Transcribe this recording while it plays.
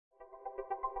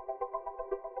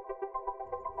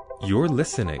You're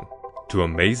listening to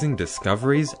Amazing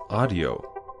Discoveries Audio.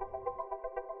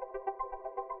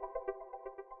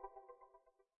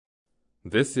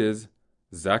 This is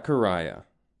Zechariah,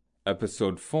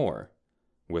 Episode 4,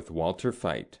 with Walter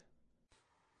Veith.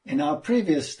 In our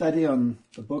previous study on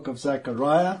the Book of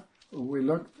Zechariah, we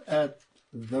looked at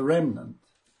the remnant,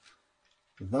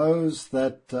 those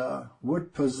that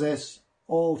would possess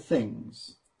all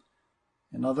things.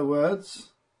 In other words,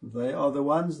 they are the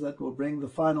ones that will bring the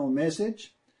final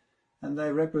message, and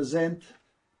they represent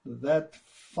that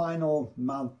final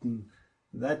mountain,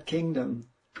 that kingdom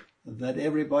that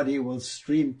everybody will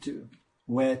stream to,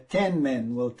 where 10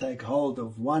 men will take hold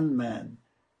of one man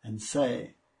and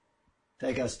say,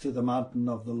 "Take us to the mountain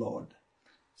of the Lord."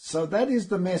 So that is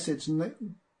the message.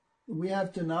 And we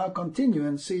have to now continue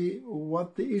and see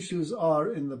what the issues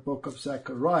are in the book of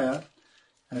Zechariah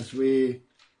as we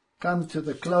come to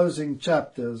the closing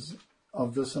chapters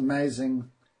of this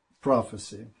amazing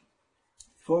prophecy.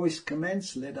 Before we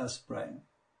commence, let us pray.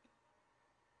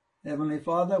 Heavenly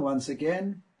Father, once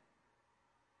again,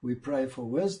 we pray for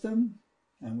wisdom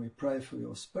and we pray for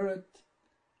your Spirit,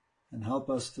 and help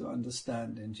us to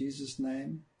understand. In Jesus'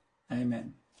 name,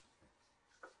 amen.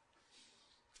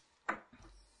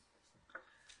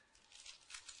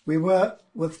 We were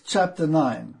with chapter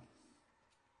 9.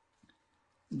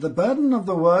 The burden of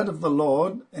the word of the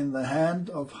Lord in the hand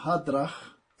of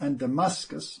Hadrach and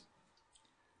Damascus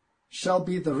shall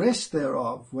be the rest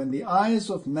thereof, when the eyes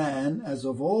of man, as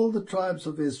of all the tribes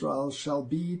of Israel, shall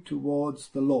be towards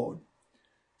the Lord.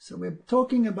 So we're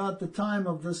talking about the time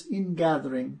of this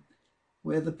ingathering,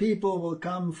 where the people will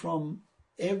come from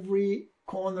every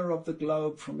corner of the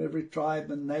globe, from every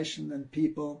tribe and nation and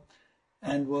people,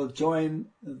 and will join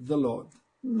the Lord.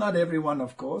 Not everyone,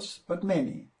 of course, but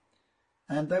many.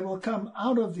 And they will come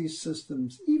out of these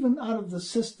systems, even out of the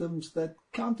systems that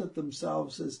counted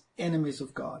themselves as enemies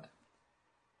of God.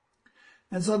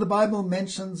 And so the Bible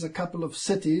mentions a couple of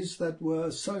cities that were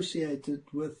associated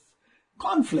with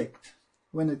conflict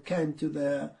when it came to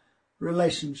their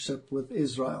relationship with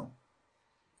Israel.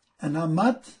 And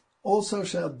Hamath also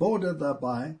shall border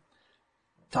thereby,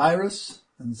 Tyrus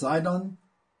and Zidon,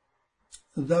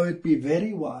 though it be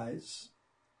very wise.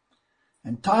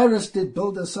 And Tyrus did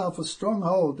build herself a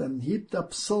stronghold, and heaped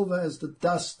up silver as the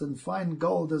dust, and fine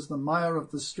gold as the mire of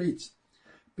the streets.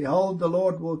 Behold, the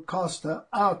Lord will cast her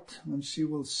out, and she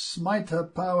will smite her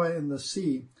power in the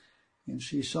sea, and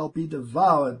she shall be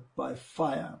devoured by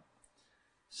fire.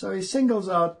 So he singles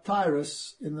out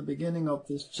Tyrus in the beginning of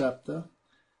this chapter,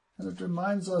 and it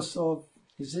reminds us of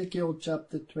Ezekiel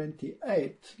chapter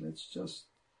 28. Let's just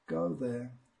go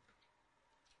there.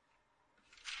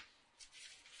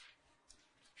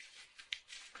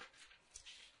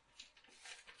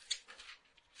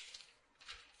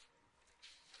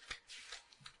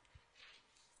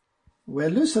 Where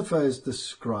Lucifer is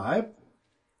described,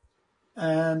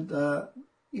 and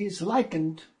is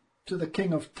likened to the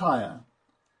king of Tyre.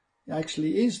 He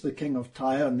actually is the king of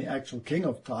Tyre, and the actual king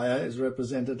of Tyre is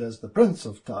represented as the prince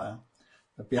of Tyre.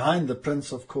 But behind the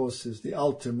prince, of course, is the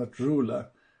ultimate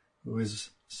ruler, who is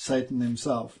Satan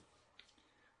himself.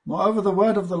 Moreover, the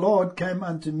word of the Lord came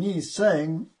unto me,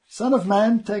 saying, Son of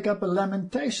man, take up a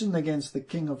lamentation against the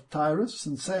king of Tyrus,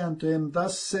 and say unto him,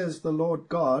 Thus says the Lord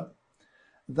God,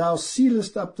 Thou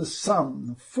sealest up the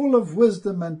sum, full of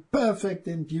wisdom and perfect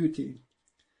in beauty.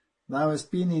 Thou hast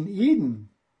been in Eden,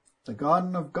 the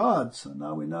garden of God. So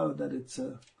now we know that it's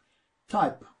a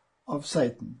type of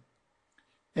Satan.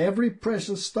 Every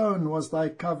precious stone was thy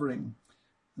covering.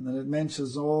 And then it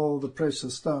mentions all the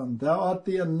precious stone. Thou art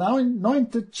the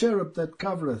anointed cherub that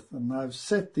covereth, and I have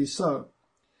set thee so.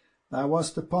 Thou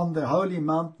wast upon the holy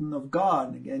mountain of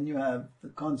God. Again, you have the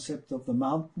concept of the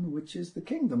mountain, which is the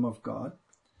kingdom of God.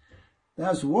 Thou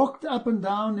hast walked up and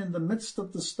down in the midst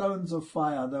of the stones of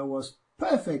fire. Thou wast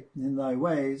perfect in thy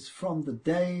ways from the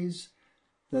days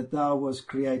that thou wast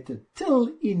created,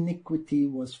 till iniquity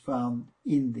was found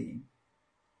in thee.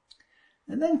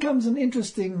 And then comes an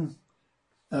interesting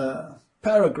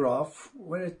paragraph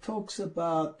where it talks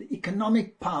about the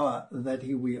economic power that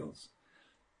he wields.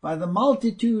 By the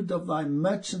multitude of thy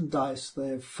merchandise they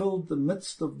have filled the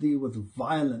midst of thee with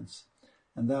violence.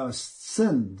 And thou hast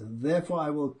sinned, therefore I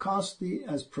will cast thee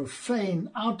as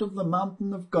profane out of the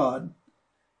mountain of God,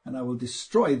 and I will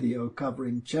destroy thee, O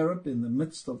covering cherub, in the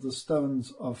midst of the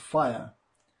stones of fire.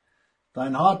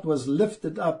 Thine heart was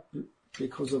lifted up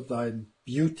because of thy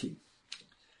beauty.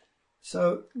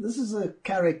 So this is a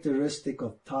characteristic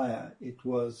of Tyre. It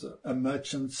was a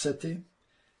merchant city.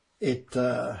 It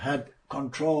had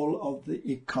control of the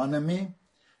economy.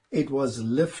 It was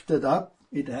lifted up.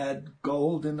 It had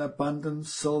gold in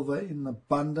abundance, silver in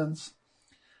abundance,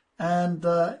 and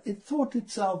it thought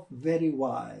itself very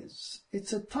wise.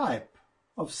 It's a type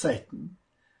of Satan,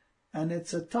 and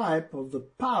it's a type of the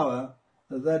power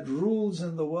that rules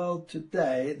in the world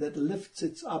today, that lifts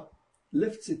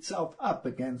itself up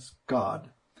against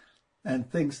God and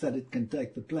thinks that it can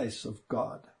take the place of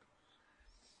God.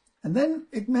 And then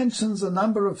it mentions a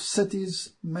number of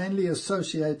cities mainly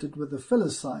associated with the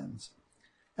Philistines.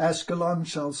 Ashkelon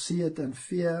shall see it and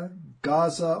fear.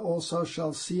 Gaza also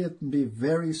shall see it and be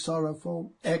very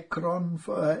sorrowful. Ekron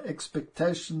for her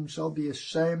expectation shall be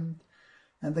ashamed.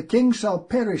 And the king shall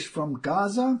perish from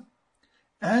Gaza,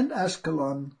 and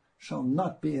Ashkelon shall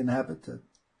not be inhabited.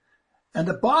 And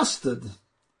a bastard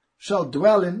shall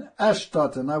dwell in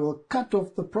Ashdod, and I will cut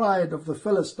off the pride of the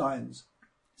Philistines.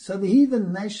 So the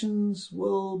heathen nations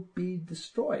will be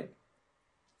destroyed.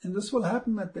 And this will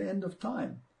happen at the end of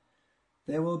time.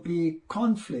 There will be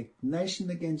conflict,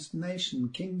 nation against nation,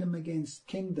 kingdom against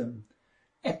kingdom,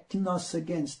 ethnos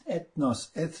against ethnos,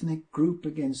 ethnic group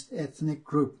against ethnic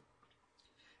group.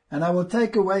 And I will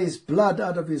take away his blood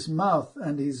out of his mouth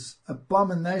and his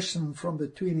abomination from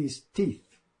between his teeth,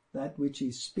 that which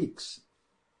he speaks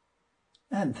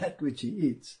and that which he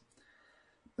eats.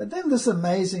 But then this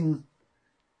amazing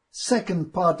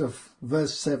second part of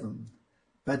verse 7,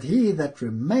 but he that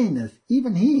remaineth,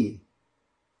 even he,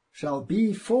 shall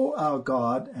be for our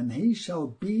God, and he shall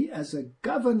be as a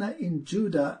governor in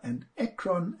Judah, and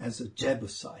Ekron as a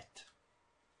Jebusite.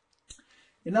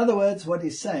 In other words, what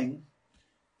he's saying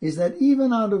is that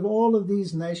even out of all of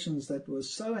these nations that were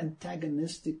so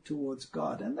antagonistic towards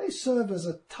God, and they serve as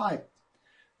a type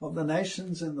of the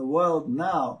nations in the world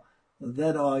now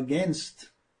that are against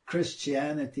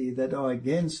Christianity, that are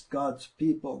against God's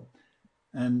people,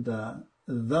 and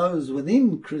those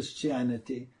within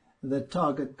Christianity that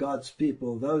target God's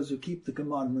people, those who keep the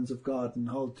commandments of God and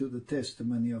hold to the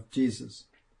testimony of Jesus.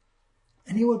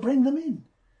 And he will bring them in.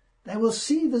 They will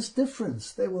see this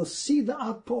difference. They will see the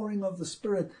outpouring of the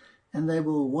Spirit, and they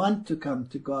will want to come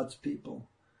to God's people.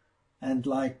 And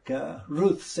like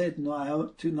Ruth said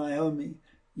to Naomi,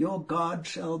 your God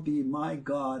shall be my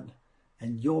God,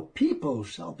 and your people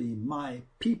shall be my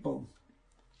people.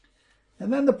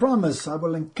 And then the promise, I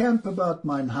will encamp about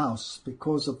mine house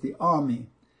because of the army,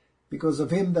 because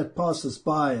of him that passes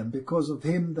by, and because of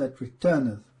him that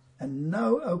returneth. And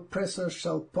no oppressor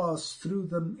shall pass through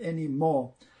them any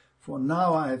more, for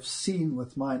now I have seen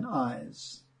with mine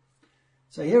eyes.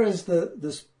 So here is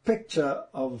this picture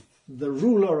of the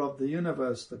ruler of the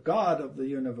universe, the God of the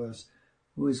universe,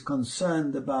 who is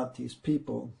concerned about his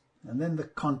people. And then the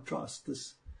contrast,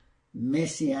 this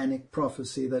messianic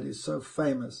prophecy that is so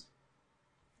famous.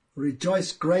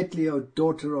 Rejoice greatly, O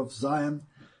daughter of Zion.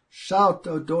 Shout,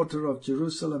 O daughter of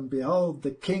Jerusalem. Behold,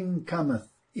 the King cometh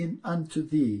in unto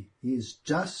thee. He is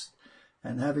just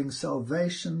and having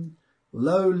salvation,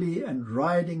 lowly and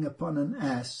riding upon an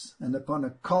ass, and upon a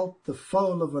colt the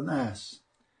foal of an ass.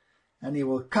 And he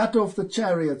will cut off the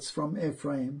chariots from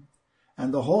Ephraim,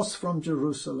 and the horse from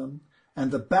Jerusalem,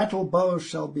 and the battle bow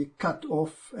shall be cut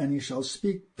off, and he shall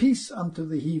speak peace unto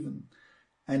the heathen.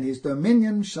 And his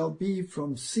dominion shall be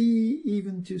from sea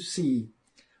even to sea,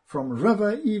 from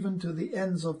river even to the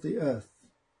ends of the earth.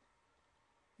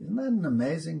 Isn't that an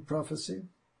amazing prophecy?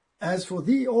 As for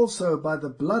thee also, by the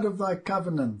blood of thy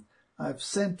covenant, I have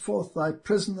sent forth thy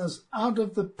prisoners out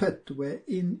of the pit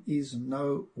wherein is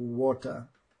no water.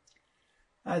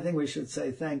 I think we should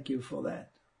say thank you for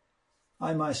that.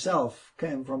 I myself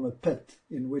came from a pit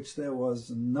in which there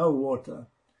was no water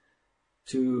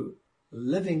to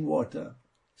living water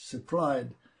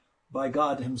supplied by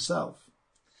God himself.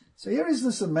 So here is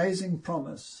this amazing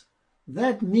promise.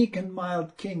 That meek and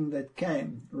mild king that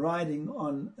came riding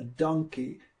on a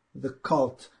donkey, the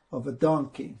colt of a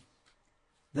donkey,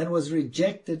 that was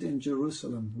rejected in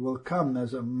Jerusalem, will come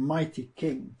as a mighty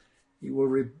king. He will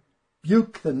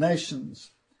rebuke the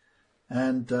nations,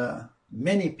 and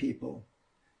many people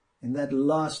in that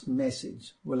last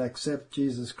message will accept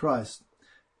Jesus Christ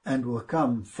and will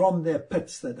come from their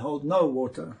pits that hold no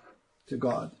water to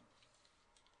God.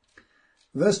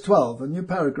 Verse 12, a new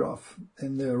paragraph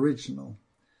in the original.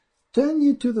 Turn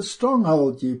ye to the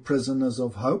stronghold, ye prisoners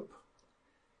of hope.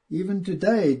 Even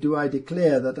today do I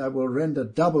declare that I will render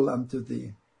double unto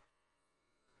thee.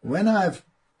 When I have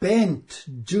bent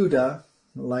Judah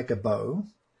like a bow,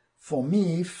 for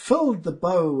me filled the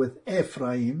bow with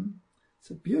Ephraim, it's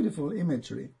a beautiful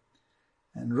imagery,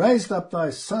 and raised up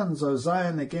thy sons, O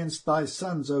Zion, against thy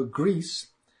sons, O Greece,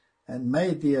 and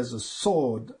made thee as a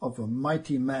sword of a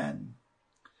mighty man.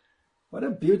 What a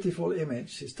beautiful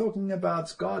image. He's talking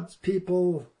about God's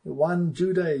people, the one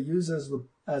Judah he uses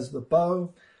as the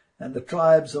bow, and the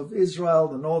tribes of Israel,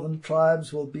 the northern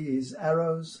tribes, will be his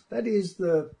arrows. That is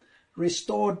the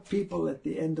restored people at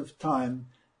the end of time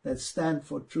that stand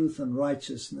for truth and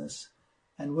righteousness.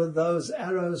 And with those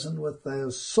arrows and with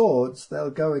those swords, they'll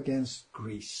go against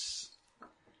Greece.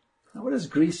 Now, what does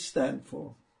Greece stand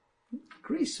for?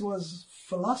 Greece was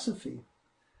philosophy.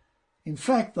 In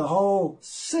fact, the whole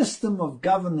system of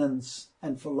governance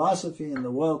and philosophy in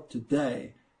the world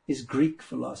today is Greek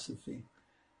philosophy.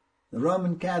 The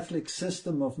Roman Catholic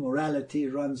system of morality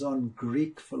runs on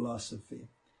Greek philosophy.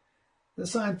 The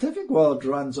scientific world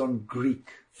runs on Greek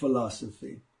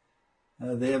philosophy.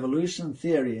 The evolution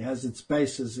theory has its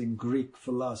basis in Greek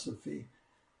philosophy.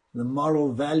 The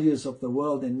moral values of the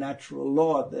world in natural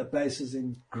law, their basis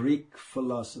in Greek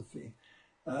philosophy.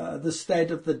 The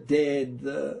state of the dead,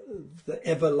 the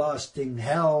everlasting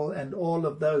hell, and all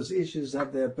of those issues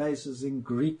have their basis in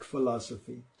Greek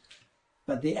philosophy.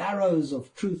 But the arrows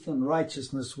of truth and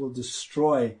righteousness will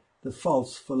destroy the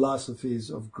false philosophies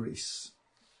of Greece.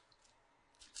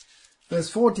 Verse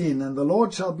 14, and the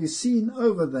Lord shall be seen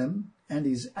over them, and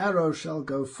his arrow shall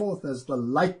go forth as the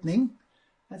lightning.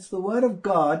 That's the word of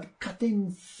God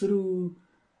cutting through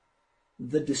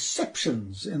the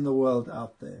deceptions in the world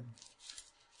out there.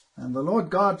 And the Lord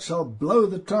God shall blow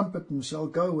the trumpet, and shall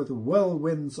go with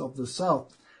whirlwinds of the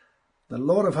south. The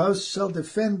Lord of hosts shall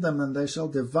defend them, and they shall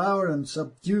devour and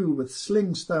subdue with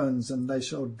sling stones, and they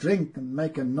shall drink and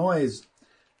make a noise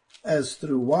as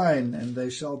through wine, and they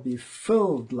shall be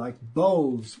filled like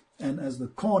bowls, and as the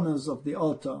corners of the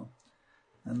altar.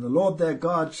 And the Lord their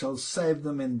God shall save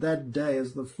them in that day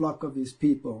as the flock of his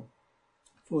people.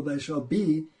 For they shall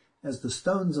be as the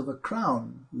stones of a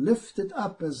crown, lifted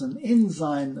up as an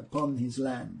ensign upon his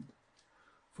land.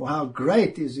 For how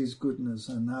great is his goodness,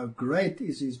 and how great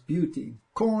is his beauty.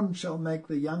 Corn shall make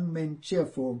the young men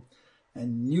cheerful,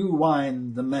 and new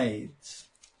wine the maids.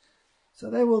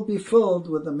 So they will be filled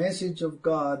with the message of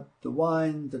God, the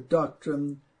wine, the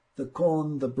doctrine, the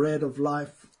corn, the bread of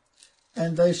life.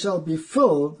 And they shall be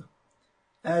filled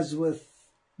as with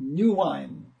new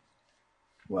wine.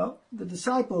 Well, the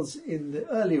disciples in the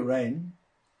early rain,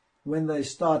 when they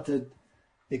started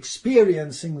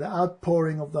experiencing the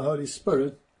outpouring of the Holy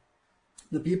Spirit,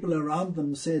 the people around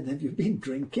them said, have you been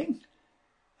drinking?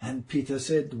 And Peter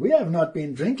said, we have not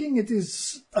been drinking. It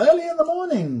is early in the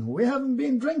morning. We haven't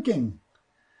been drinking.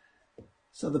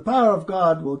 So the power of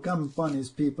God will come upon his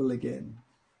people again.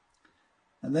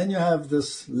 And then you have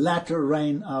this latter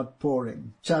rain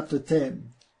outpouring. Chapter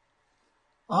 10.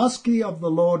 Ask ye of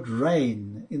the Lord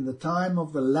rain in the time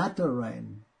of the latter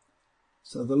rain.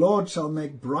 So the Lord shall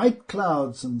make bright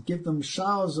clouds and give them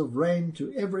showers of rain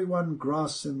to every one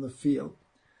grass in the field.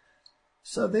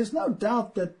 So there's no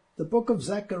doubt that the book of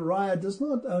Zechariah does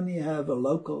not only have a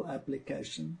local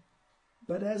application,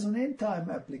 but has an end-time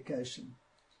application.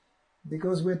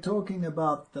 Because we're talking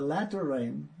about the latter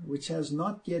rain, which has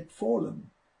not yet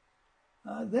fallen.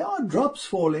 There are drops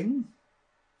falling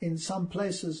in some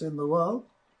places in the world,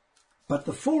 but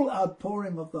the full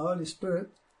outpouring of the Holy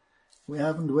Spirit, we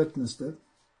haven't witnessed it.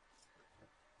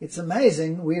 It's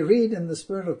amazing, we read in the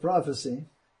Spirit of Prophecy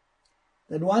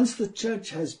that once the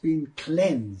church has been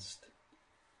cleansed,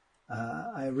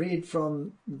 I read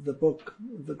from the book,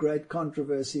 The Great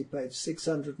Controversy, page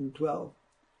 612,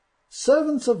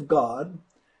 servants of God,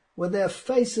 with their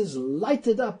faces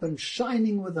lighted up and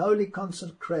shining with holy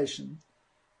consecration,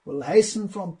 will hasten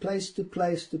from place to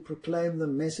place to proclaim the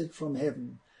message from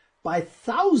heaven. By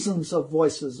thousands of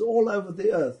voices all over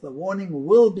the earth, the warning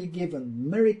will be given,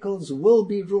 miracles will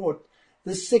be wrought,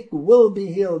 the sick will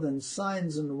be healed, and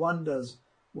signs and wonders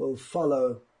will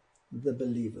follow the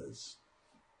believers.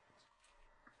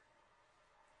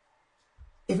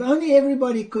 If only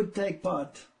everybody could take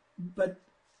part, but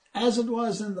as it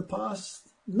was in the past,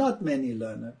 not many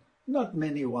learned, not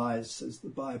many wise, says the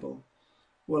Bible,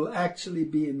 will actually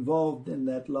be involved in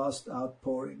that last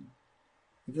outpouring.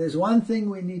 If there's one thing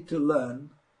we need to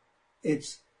learn,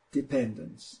 it's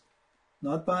dependence.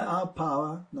 Not by our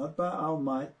power, not by our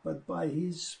might, but by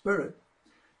his Spirit.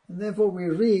 And therefore we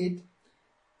read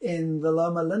in the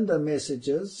Loma Linda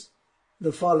messages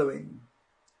the following.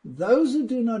 Those who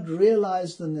do not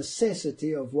realize the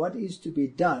necessity of what is to be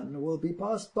done will be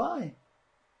passed by.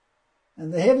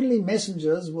 And the heavenly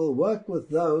messengers will work with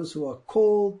those who are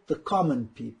called the common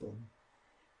people,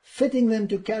 fitting them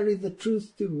to carry the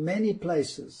truth to many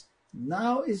places.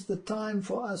 Now is the time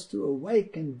for us to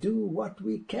awake and do what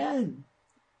we can.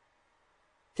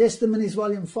 Testimonies,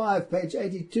 Volume 5, page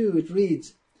 82, it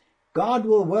reads, God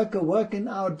will work a work in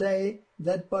our day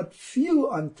that but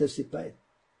few anticipate.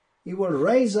 He will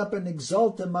raise up and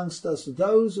exalt amongst us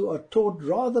those who are taught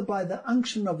rather by the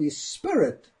unction of his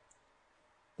Spirit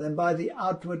than by the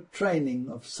outward training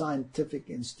of scientific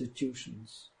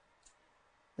institutions.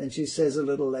 Then she says a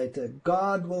little later,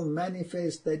 God will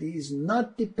manifest that he is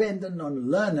not dependent on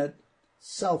learned,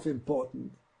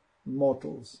 self-important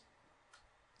mortals.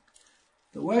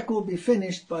 The work will be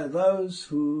finished by those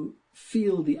who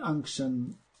feel the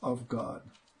unction of God.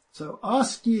 So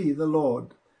ask ye the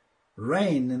Lord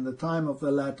rain in the time of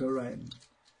the latter rain.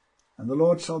 And the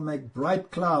Lord shall make bright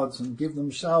clouds and give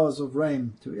them showers of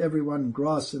rain to every one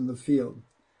grass in the field.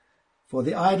 For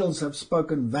the idols have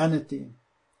spoken vanity,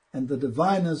 and the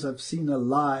diviners have seen a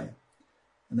lie,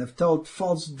 and have told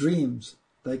false dreams.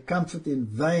 They comfort in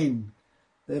vain.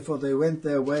 Therefore they went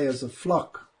their way as a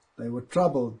flock. They were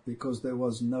troubled because there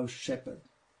was no shepherd.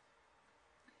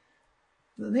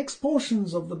 The next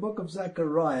portions of the book of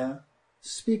Zechariah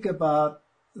speak about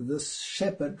this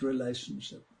shepherd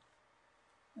relationship.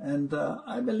 And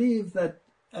I believe that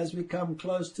as we come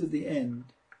close to the end,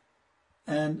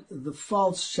 and the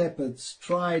false shepherds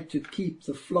try to keep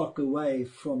the flock away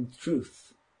from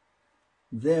truth,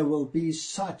 there will be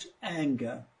such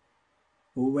anger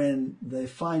when they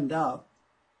find out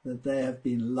that they have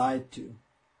been lied to.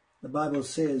 The Bible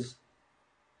says,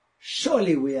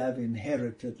 surely we have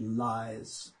inherited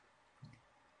lies.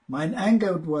 Mine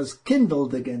anger was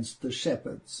kindled against the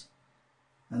shepherds,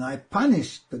 and I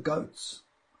punished the goats.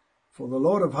 For the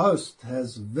Lord of hosts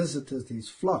has visited his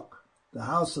flock, the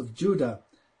house of Judah,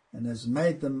 and has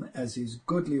made them as his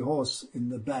goodly horse in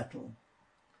the battle.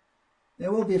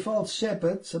 There will be false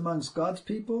shepherds amongst God's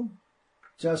people,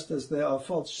 just as there are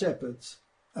false shepherds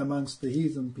amongst the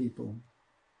heathen people.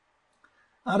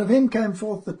 Out of him came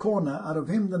forth the corner, out of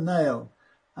him the nail,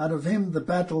 out of him the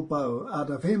battle bow, out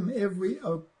of him every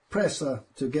oppressor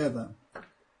together.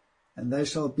 And they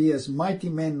shall be as mighty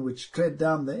men which tread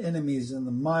down their enemies in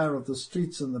the mire of the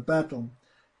streets in the battle.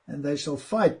 And they shall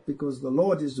fight, because the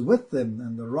Lord is with them,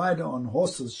 and the rider on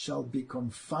horses shall be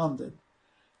confounded.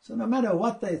 So no matter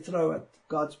what they throw at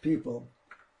God's people,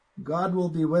 God will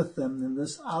be with them in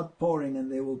this outpouring,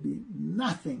 and there will be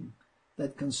nothing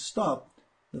that can stop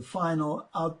the final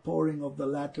outpouring of the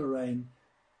latter rain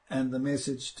and the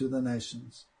message to the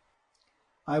nations.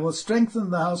 I will strengthen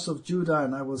the house of Judah,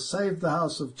 and I will save the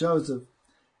house of Joseph,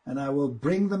 and I will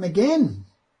bring them again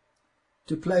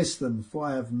to place them, for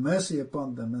I have mercy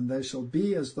upon them, and they shall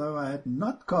be as though I had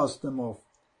not cast them off.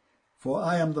 For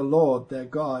I am the Lord their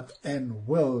God, and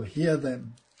will hear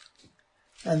them.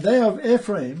 And they of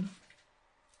Ephraim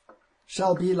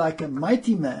shall be like a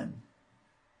mighty man,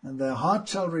 and their heart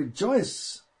shall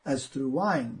rejoice as through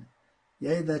wine.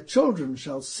 Yea, their children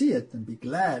shall see it and be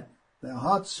glad. Their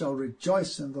hearts shall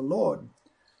rejoice in the Lord.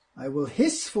 I will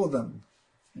hiss for them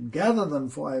and gather them,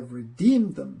 for I have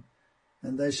redeemed them,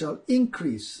 and they shall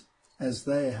increase as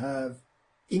they have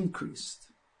increased.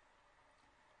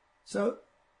 So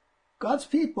God's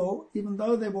people, even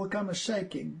though there will come a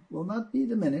shaking, will not be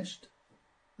diminished.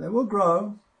 They will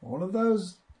grow. All of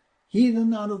those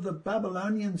heathen out of the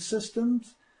Babylonian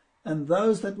systems and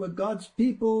those that were God's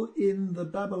people in the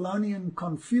Babylonian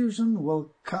confusion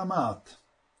will come out.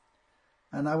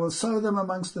 And I will sow them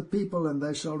amongst the people, and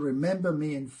they shall remember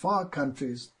me in far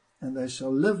countries, and they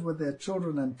shall live with their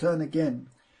children and turn again.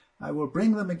 I will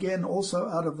bring them again also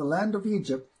out of the land of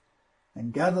Egypt,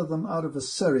 and gather them out of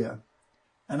Assyria.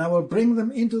 And I will bring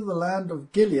them into the land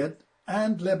of Gilead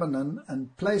and Lebanon,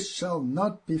 and place shall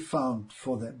not be found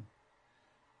for them.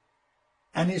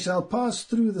 And he shall pass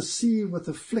through the sea with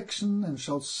affliction, and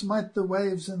shall smite the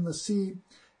waves in the sea,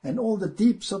 and all the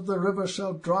deeps of the river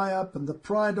shall dry up, and the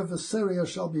pride of Assyria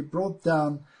shall be brought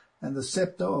down, and the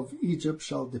scepter of Egypt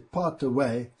shall depart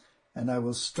away, and I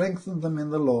will strengthen them in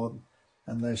the Lord,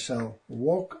 and they shall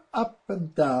walk up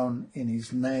and down in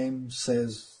his name,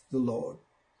 says the Lord.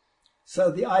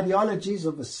 So the ideologies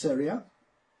of Assyria,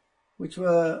 which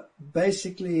were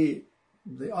basically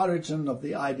the origin of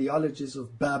the ideologies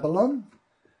of Babylon,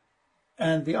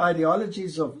 and the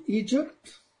ideologies of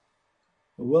Egypt,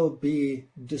 will be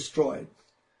destroyed.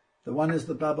 The one is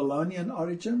the Babylonian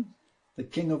origin, the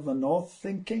king of the north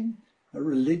thinking, a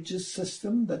religious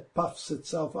system that puffs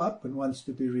itself up and wants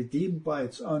to be redeemed by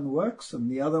its own works,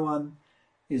 and the other one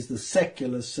is the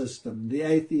secular system, the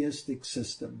atheistic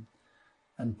system.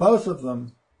 And both of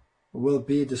them will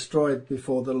be destroyed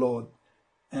before the Lord,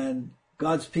 and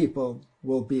God's people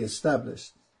will be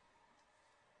established.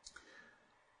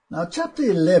 Now, chapter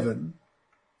 11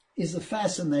 is a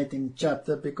fascinating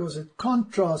chapter because it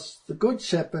contrasts the good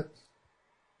shepherd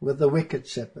with the wicked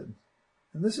shepherd.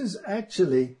 And this is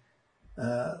actually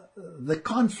the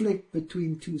conflict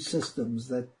between two systems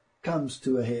that comes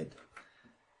to a head.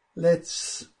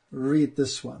 Let's read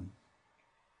this one.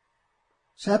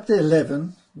 Chapter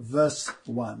 11, verse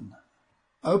 1.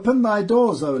 Open thy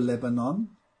doors, O Lebanon,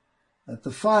 that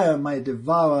the fire may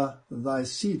devour thy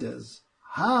cedars.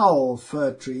 Howl,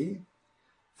 fir tree,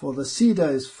 for the cedar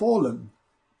is fallen,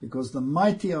 because the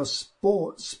mighty are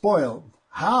spoiled.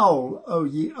 Howl, O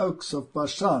ye oaks of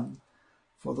Bashan,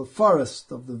 for the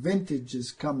forest of the vintage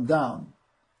is come down.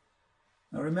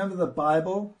 Now remember, the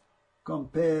Bible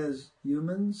compares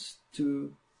humans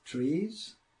to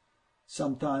trees,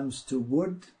 sometimes to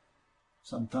wood,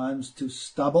 sometimes to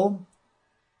stubble.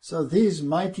 So these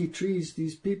mighty trees,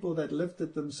 these people that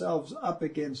lifted themselves up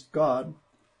against God,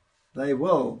 they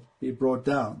will be brought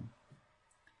down.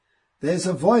 There's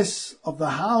a voice of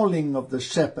the howling of the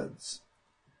shepherds,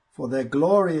 for their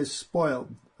glory is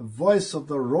spoiled. A voice of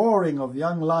the roaring of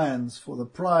young lions, for the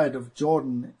pride of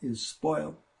Jordan is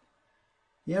spoiled.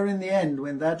 Here in the end,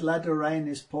 when that latter rain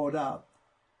is poured out,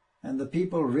 and the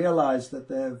people realize that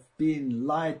they have been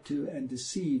lied to and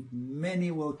deceived, many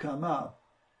will come out.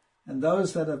 And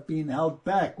those that have been held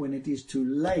back, when it is too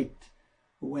late,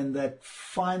 when that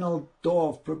final door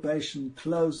of probation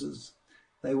closes,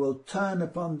 they will turn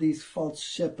upon these false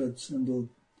shepherds and will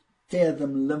tear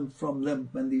them limb from limb,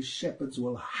 and these shepherds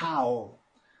will howl.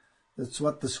 That's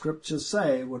what the scriptures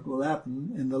say, what will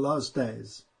happen in the last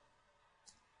days.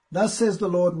 Thus says the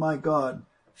Lord my God,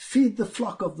 feed the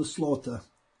flock of the slaughter,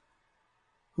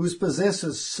 whose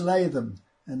possessors slay them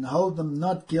and hold them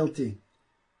not guilty.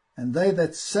 And they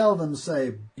that sell them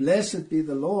say, blessed be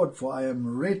the Lord, for I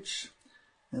am rich,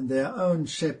 and their own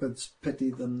shepherds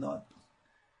pity them not.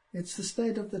 It's the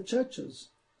state of the churches.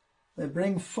 They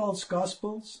bring false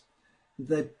gospels.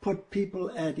 They put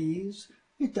people at ease.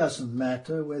 It doesn't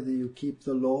matter whether you keep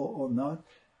the law or not.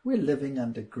 We're living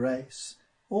under grace.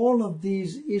 All of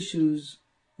these issues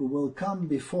will come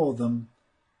before them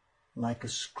like a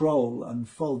scroll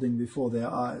unfolding before their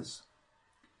eyes.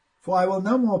 For I will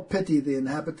no more pity the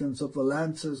inhabitants of the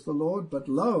land, says the Lord, but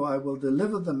lo, I will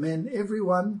deliver the men every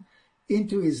one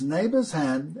into his neighbour's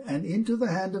hand, and into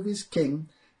the hand of his king,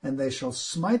 and they shall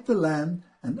smite the land,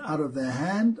 and out of their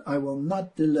hand I will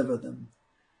not deliver them.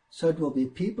 So it will be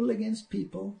people against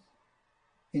people,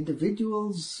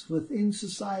 individuals within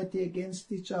society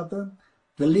against each other.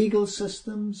 The legal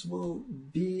systems will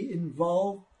be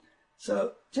involved.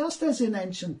 So just as in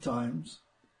ancient times,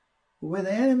 where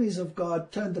the enemies of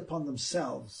God turned upon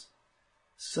themselves,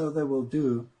 so they will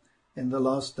do in the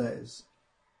last days.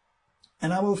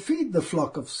 And I will feed the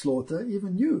flock of slaughter,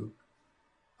 even you,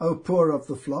 O poor of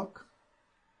the flock.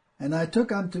 And I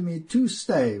took unto me 2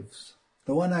 staves,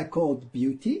 the one I called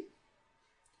beauty,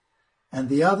 and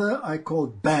the other I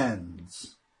called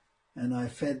bands, and I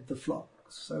fed the flock.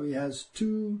 So he has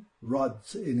 2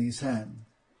 rods in his hand.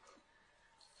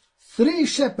 3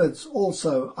 shepherds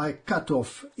also I cut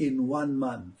off in 1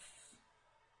 month.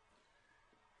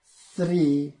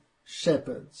 3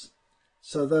 shepherds.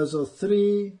 So those are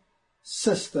 3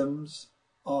 systems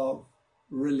of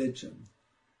religion.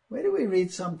 Where do we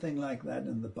read something like that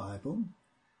in the Bible?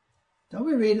 Don't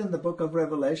we read in the book of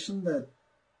Revelation that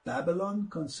Babylon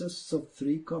consists of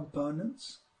 3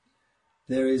 components?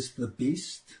 There is the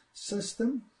beast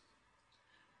system,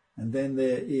 and then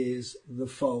there is the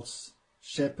false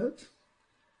shepherd,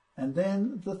 and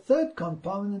then the 3rd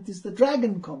component is the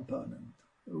dragon component,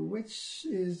 which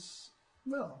is,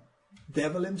 well,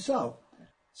 devil himself.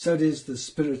 So it is the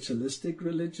spiritualistic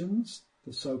religions,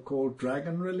 the so-called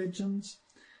dragon religions.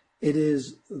 It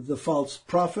is the false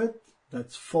prophet,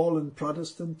 that's fallen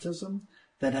Protestantism,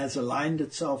 that has aligned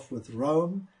itself with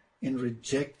Rome in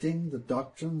rejecting the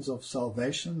doctrines of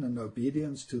salvation and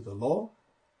obedience to the law.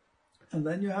 And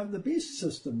then you have the beast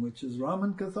system, which is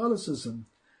Roman Catholicism.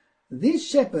 These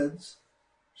shepherds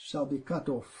shall be cut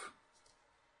off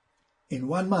in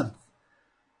 1 month,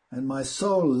 and my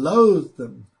soul loathed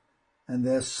them, and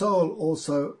their soul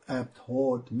also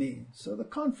abhorred me. So the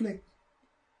conflict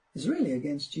is really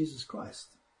against Jesus Christ.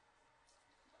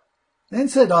 Then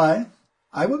said I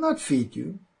will not feed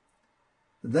you.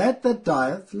 That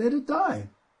dieth, let it die,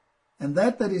 and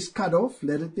that is cut off,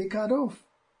 let it be cut off.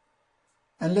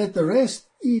 And let the rest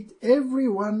eat every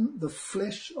one the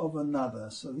flesh of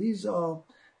another. So these are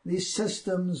these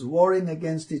systems warring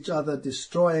against each other,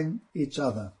 destroying each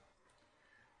other.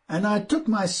 And I took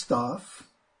my staff,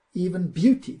 even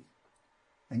beauty,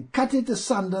 and cut it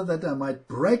asunder, that I might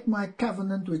break my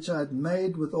covenant which I had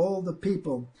made with all the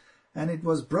people. And it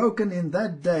was broken in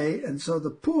that day, and so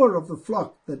the poor of the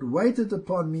flock that waited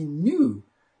upon me knew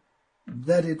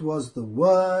that it was the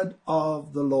word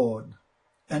of the Lord.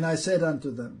 And I said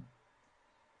unto them,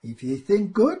 If ye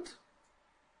think good,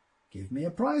 give me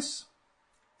a price,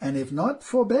 and if not,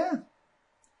 forbear.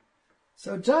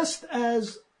 So just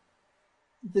as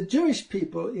the Jewish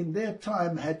people in their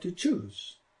time had to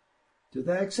choose, do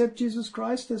they accept Jesus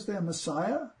Christ as their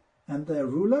Messiah and their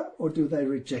ruler, or do they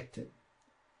reject him?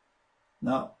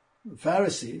 Now, the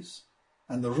Pharisees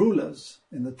and the rulers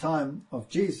in the time of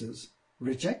Jesus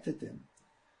rejected him.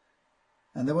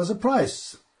 And there was a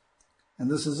price. And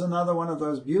this is another one of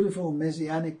those beautiful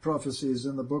messianic prophecies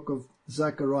in the book of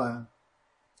Zechariah.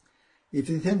 If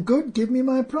you think good, give me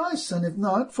my price, and if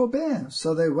not, forbear.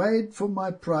 So they weighed for my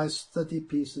price 30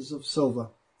 pieces of silver.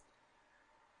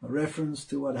 A reference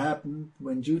to what happened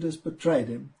when Judas betrayed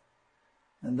him,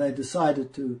 and they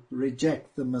decided to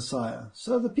reject the Messiah.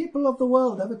 So the people of the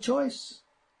world have a choice.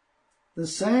 The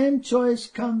same choice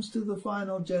comes to the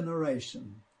final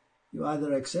generation. You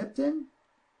either accept him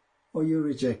or you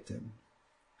reject him.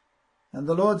 And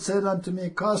the Lord said unto me,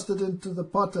 cast it into the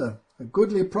potter, a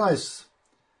goodly price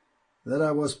that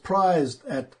I was prized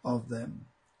at of them.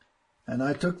 And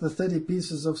I took the 30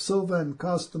 pieces of silver and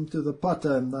cast them to the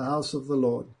potter in the house of the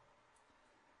Lord.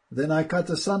 Then I cut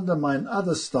asunder mine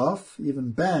other staff,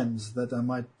 even bands, that I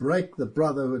might break the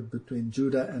brotherhood between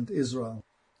Judah and Israel.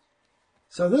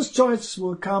 So this choice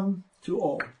will come to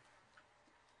all.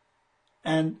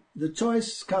 And the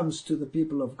choice comes to the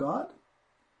people of God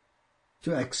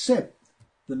to accept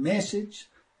the message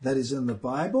that is in the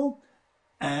Bible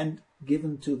and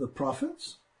given to the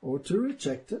prophets, or to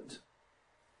reject it.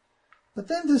 But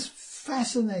then this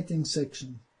fascinating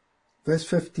section, verse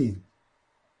 15.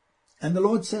 And the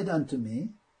Lord said unto me,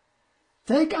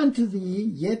 take unto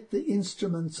thee yet the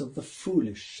instruments of the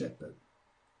foolish shepherd.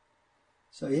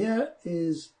 So here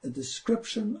is a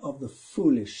description of the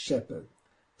foolish shepherd,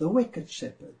 the wicked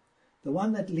shepherd, the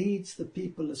one that leads the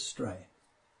people astray.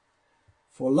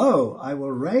 For lo, I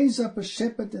will raise up a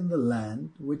shepherd in the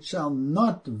land, which shall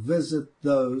not visit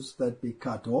those that be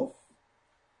cut off,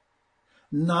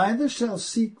 neither shall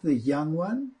seek the young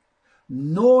one,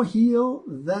 nor heal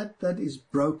that that is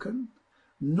broken,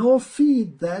 nor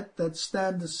feed that that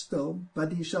standeth still,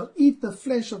 but he shall eat the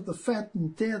flesh of the fat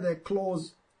and tear their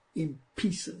claws in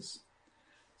pieces.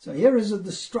 So here is a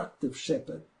destructive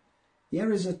shepherd.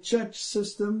 Here is a church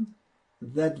system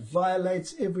that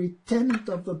violates every tenet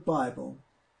of the Bible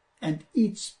and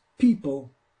eats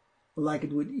people like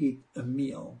it would eat a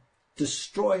meal,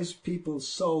 destroys people's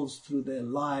souls through their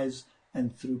lies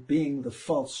and through being the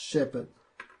false shepherd.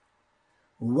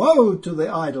 Woe to the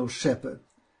idle shepherd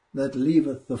that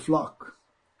leaveth the flock.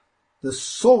 The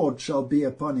sword shall be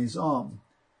upon his arm,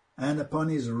 and upon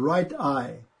his right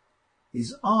eye.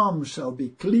 His arm shall be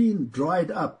clean dried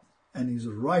up, and his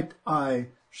right eye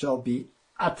shall be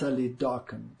utterly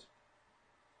darkened.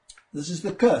 This is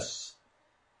the curse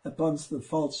upon the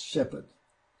false shepherd.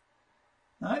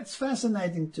 Now it's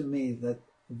fascinating to me that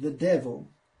the devil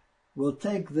will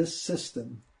take this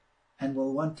system and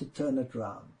will want to turn it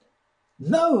round.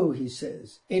 No, he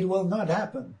says, it will not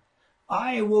happen.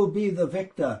 I will be the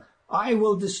victor. I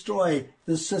will destroy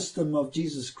the system of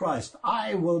Jesus Christ.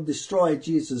 I will destroy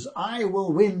Jesus. I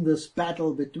will win this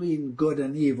battle between good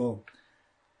and evil.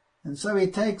 And so he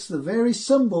takes the very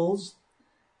symbols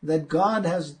that God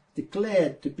has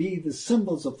declared to be the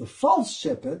symbols of the false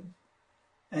shepherd,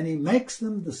 and he makes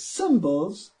them the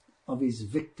symbols of his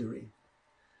victory.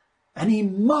 And he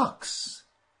mocks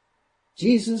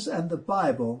Jesus and the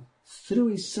Bible through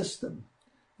his system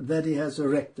that he has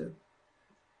erected.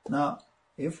 Now,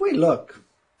 if we look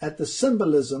at the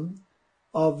symbolism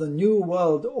of the New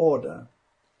World Order,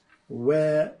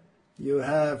 where you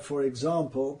have, for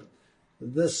example,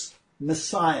 this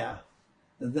Messiah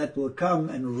that will come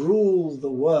and rule the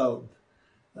world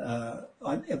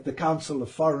at the Council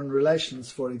of Foreign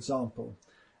Relations, for example.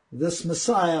 This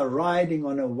Messiah riding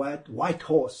on a white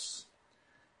horse.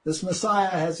 This Messiah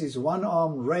has his one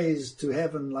arm raised to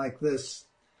heaven like this,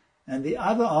 and the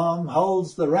other arm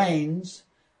holds the reins,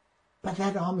 but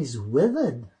that arm is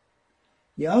withered.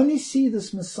 You only see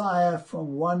this Messiah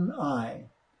from one eye.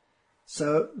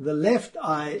 So the left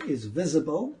eye is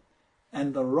visible,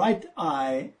 and the right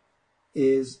eye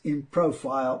is in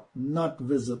profile, not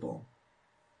visible.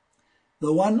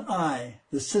 The one eye,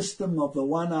 the system of the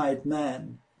one-eyed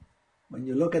man, when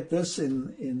you look at this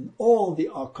in all the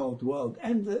occult world,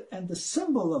 and the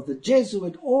symbol of the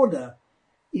Jesuit order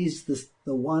is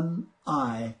the one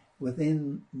eye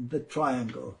within the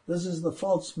triangle. This is the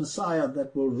false Messiah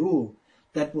that will rule,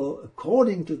 that will,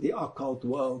 according to the occult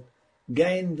world,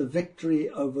 gain the victory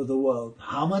over the world.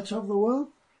 How much of the world?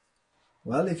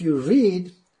 Well, if you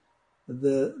read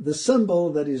the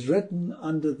symbol that is written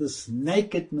under this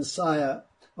naked Messiah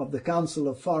of the Council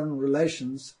of Foreign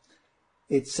Relations,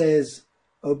 it says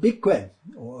obique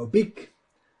or obique,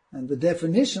 and the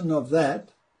definition of that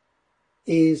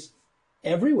is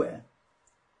everywhere.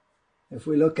 If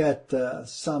we look at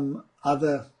some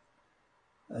other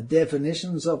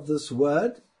definitions of this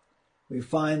word, we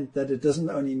find that it doesn't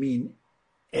only mean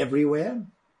everywhere,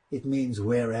 it means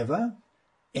wherever,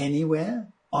 anywhere,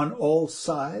 on all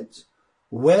sides,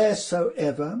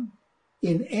 wheresoever,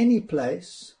 in any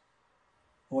place,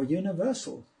 or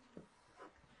universal.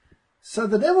 So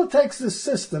the devil takes this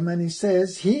system and he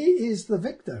says he is the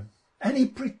victor, and he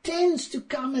pretends to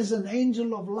come as an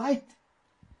angel of light.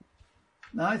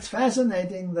 Now it's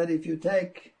fascinating that if you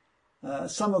take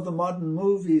some of the modern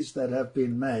movies that have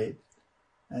been made,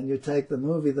 and you take the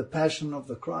movie The Passion of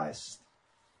the Christ,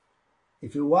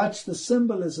 if you watch the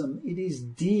symbolism, it is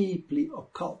deeply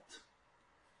occult.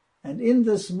 And in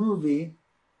this movie,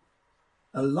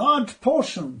 a large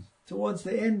portion towards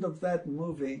the end of that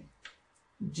movie,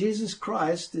 Jesus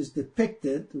Christ is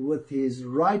depicted with his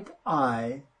right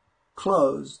eye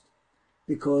closed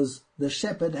because the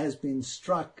shepherd has been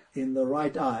struck in the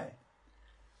right eye.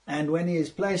 And when he is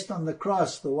placed on the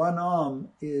cross, the one arm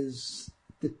is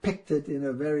depicted in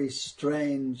a very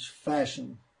strange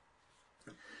fashion.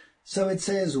 So it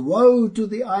says, "Woe to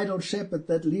the idle shepherd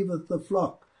that leaveth the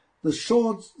flock. The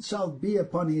sword shall be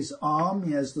upon his arm,"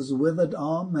 he has this withered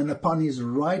arm, "and upon his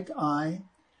right eye.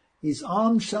 His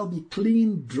arm shall be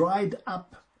clean dried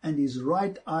up, and his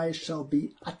right eye shall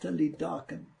be utterly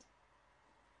darkened."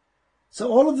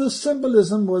 So all of this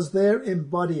symbolism was there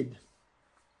embodied.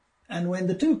 And when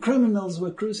the two criminals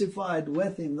were crucified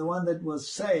with him, the one that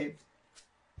was saved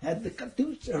had the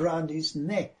katush around his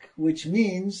neck, which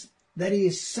means that he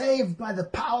is saved by the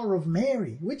power of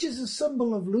Mary, which is a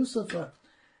symbol of Lucifer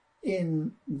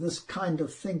in this kind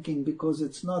of thinking, because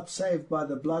it's not saved by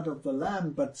the blood of the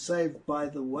Lamb, but saved by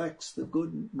the works, the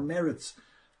good merits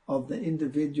of the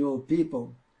individual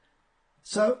people.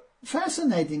 So,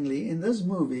 fascinatingly, in this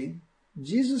movie,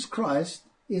 Jesus Christ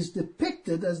is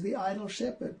depicted as the idle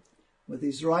shepherd, with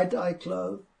his right eye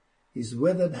closed, his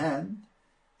withered hand,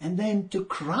 and then to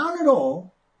crown it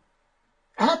all,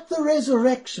 at the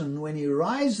resurrection, when he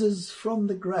rises from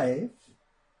the grave,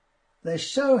 they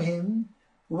show him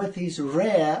with his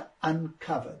rear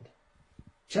uncovered.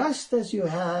 Just as you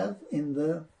have in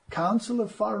the Council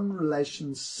of Foreign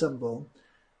Relations symbol,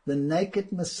 the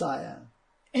naked Messiah.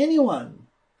 Anyone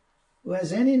who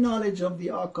has any knowledge of the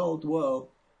occult world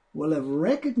will have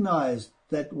recognized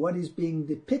that what is being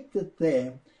depicted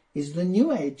there is the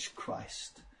New Age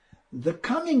Christ, the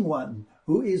coming one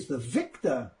who is the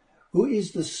victor, who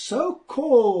is the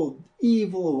so-called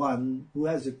evil one who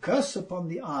has a curse upon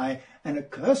the eye and a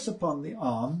curse upon the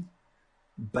arm,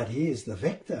 but he is the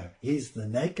victor. He's the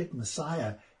naked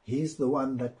Messiah. He's the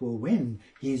one that will win.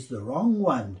 He's the wrong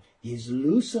one. He's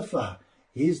Lucifer.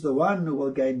 He's the one who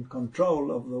will gain control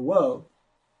of the world.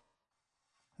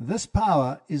 This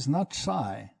power is not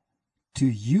shy to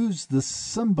use this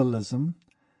symbolism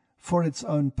for its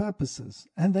own purposes,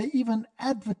 and they even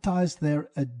advertise their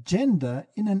agenda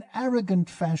in an arrogant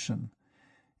fashion.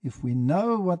 If we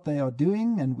know what they are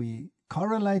doing and we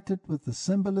correlate it with the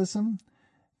symbolism,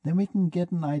 then we can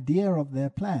get an idea of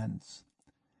their plans.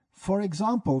 For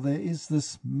example, there is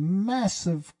this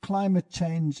massive climate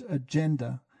change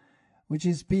agenda which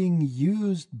is being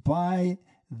used by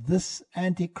this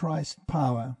Antichrist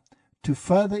power to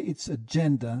further its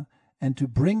agenda and to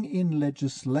bring in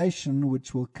legislation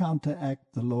which will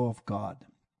counteract the law of God.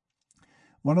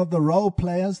 One of the role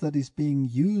players that is being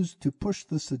used to push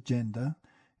this agenda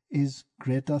is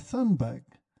Greta Thunberg.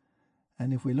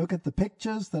 And if we look at the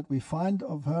pictures that we find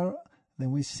of her,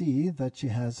 then we see that she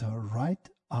has her right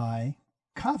eye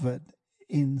covered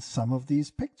in some of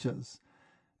these pictures.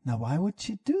 Now, why would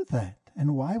she do that?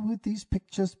 And why would these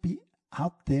pictures be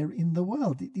out there in the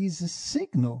world? It is a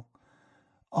signal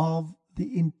of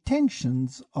the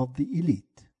intentions of the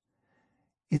elite.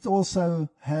 It also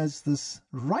has this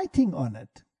writing on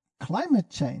it, climate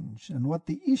change and what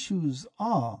the issues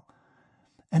are.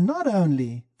 And not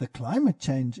only the climate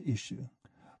change issue,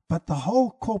 but the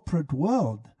whole corporate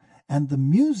world and the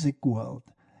music world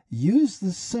use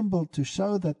this symbol to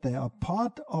show that they are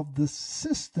part of the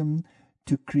system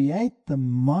to create the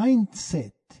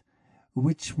mindset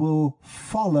which will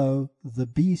follow the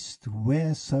beast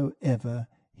wheresoever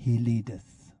he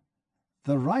leadeth.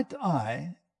 The right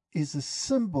eye is a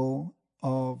symbol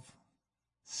of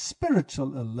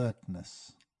spiritual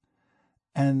alertness,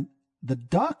 and the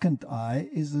darkened eye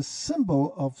is a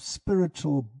symbol of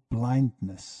spiritual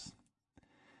blindness.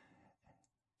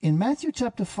 In Matthew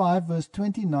chapter 5, verse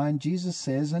 29, Jesus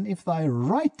says, "And if thy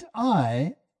right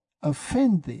eye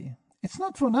offend thee. It's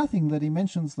not for nothing that he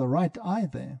mentions the right eye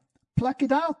there. Pluck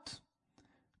it out.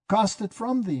 Cast it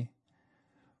from thee.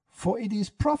 For it is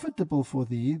profitable for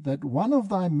thee that one of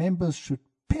thy members should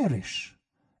perish,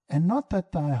 and not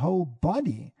that thy whole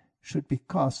body should be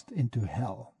cast into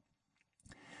hell.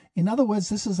 In other words,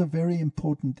 this is a very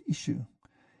important issue.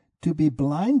 To be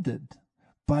blinded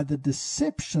by the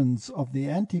deceptions of the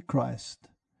Antichrist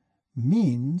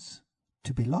means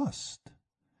to be lost.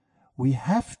 We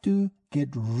have to get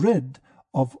rid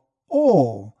of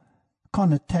all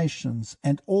connotations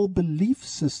and all belief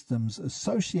systems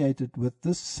associated with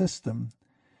this system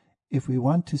if we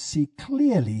want to see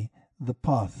clearly the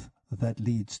path that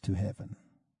leads to heaven.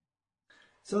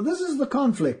 So this is the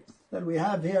conflict that we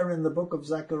have here in the book of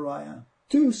Zechariah.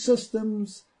 Two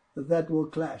systems that will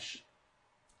clash.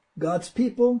 God's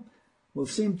people will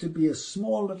seem to be a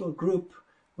small little group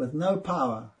with no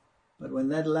power. But when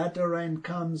that latter rain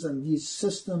comes and these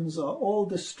systems are all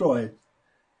destroyed,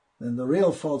 then the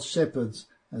real false shepherds,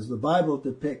 as the Bible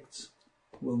depicts,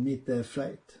 will meet their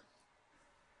fate.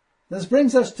 This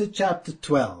brings us to chapter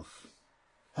 12.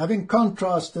 Having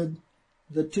contrasted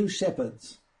the two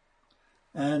shepherds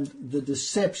and the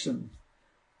deception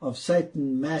of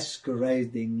Satan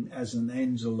masquerading as an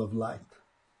angel of light.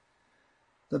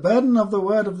 The burden of the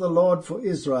word of the Lord for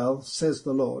Israel, says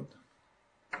the Lord,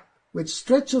 which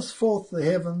stretcheth forth the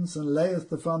heavens, and layeth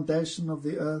the foundation of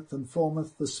the earth, and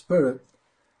formeth the spirit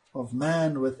of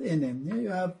man within him. Here you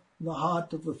have the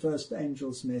heart of the first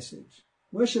angel's message.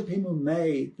 Worship him who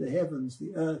made the heavens,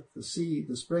 the earth, the sea,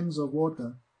 the springs of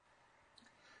water.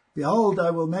 Behold,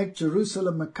 I will make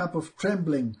Jerusalem a cup of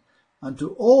trembling unto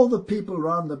all the people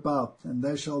round about, and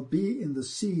they shall be in the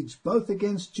siege both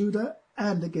against Judah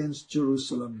and against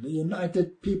Jerusalem. The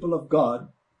united people of God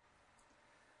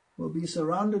will be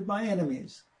surrounded by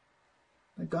enemies,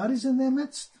 but God is in their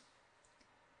midst.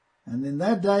 And in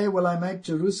that day will I make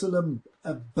Jerusalem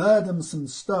a burdensome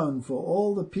stone for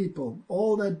all the people.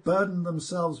 All that burden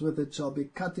themselves with it shall be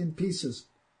cut in pieces,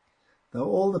 though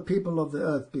all the people of the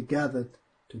earth be gathered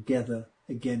together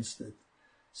against it.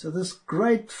 So this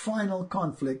great final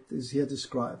conflict is here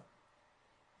described.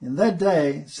 In that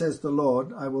day, says the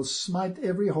Lord, I will smite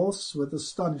every horse with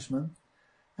astonishment,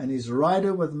 and his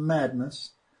rider with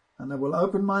madness, and I will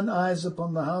open mine eyes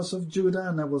upon the house of Judah,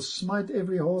 and I will smite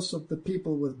every horse of the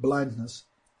people with blindness.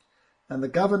 And the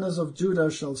governors of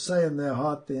Judah shall say in their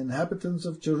heart, the inhabitants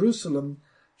of Jerusalem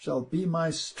shall be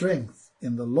my strength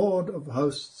in the Lord of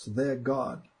hosts, their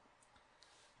God.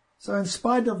 So in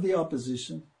spite of the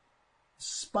opposition, in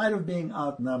spite of being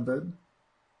outnumbered,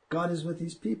 God is with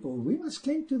his people. We must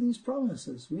cling to these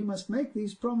promises. We must make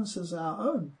these promises our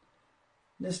own.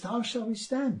 Lest how shall we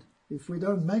stand if we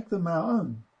don't make them our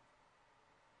own?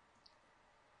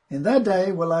 In that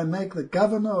day will I make the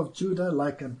governor of Judah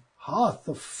like an hearth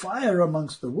of fire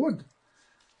amongst the wood,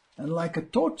 and like a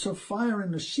torch of fire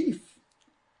in a sheaf.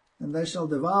 And they shall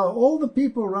devour all the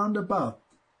people round about,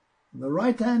 on the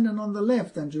right hand and on the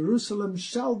left, and Jerusalem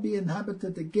shall be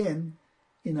inhabited again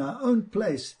in our own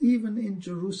place, even in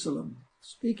Jerusalem.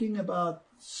 Speaking about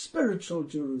spiritual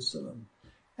Jerusalem,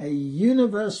 a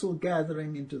universal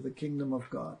gathering into the kingdom of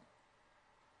God.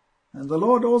 And the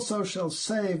Lord also shall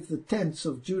save the tents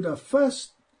of Judah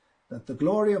first, that the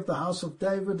glory of the house of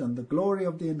David and the glory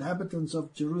of the inhabitants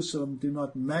of Jerusalem do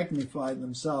not magnify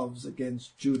themselves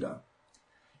against Judah.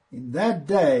 In that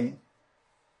day,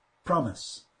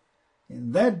 promise,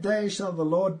 in that day shall the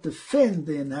Lord defend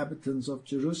the inhabitants of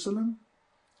Jerusalem,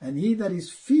 and he that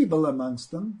is feeble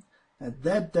amongst them at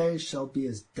that day shall be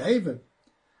as David,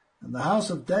 and the house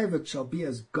of David shall be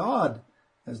as God,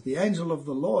 as the angel of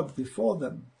the Lord before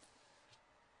them.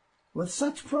 With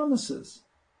such promises,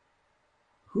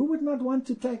 who would not want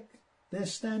to take their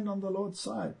stand on the Lord's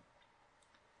side?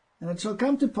 And it shall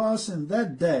come to pass in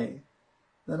that day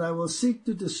that I will seek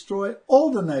to destroy all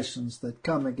the nations that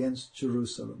come against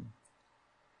Jerusalem.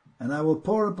 And I will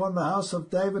pour upon the house of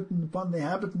David and upon the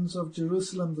inhabitants of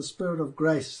Jerusalem the spirit of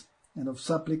grace and of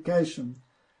supplication,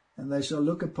 and they shall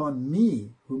look upon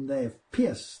me whom they have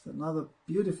pierced. Another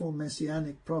beautiful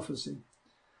messianic prophecy.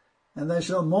 And they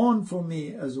shall mourn for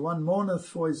me as one mourneth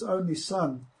for his only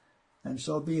son, and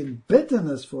shall be in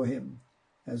bitterness for him,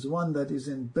 as one that is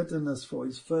in bitterness for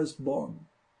his firstborn.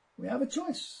 We have a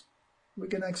choice. We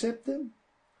can accept him,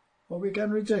 or we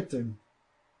can reject him.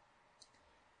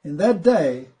 In that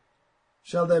day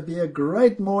shall there be a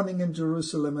great mourning in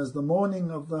Jerusalem, as the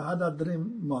mourning of the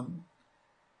Hadadrimon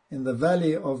in the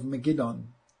valley of Megiddon.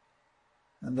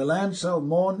 And the land shall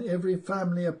mourn every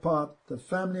family apart, the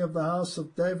family of the house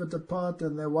of David apart,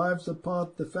 and their wives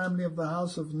apart, the family of the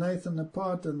house of Nathan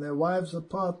apart, and their wives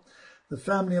apart, the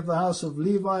family of the house of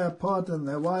Levi apart and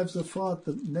their wives apart.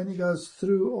 And then he goes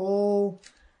through all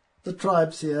the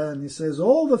tribes here, and he says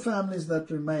all the families that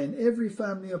remain, every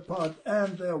family apart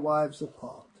and their wives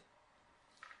apart.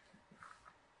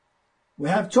 We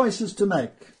have choices to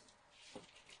make.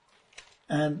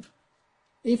 And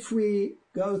if we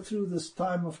go through this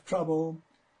time of trouble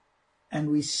and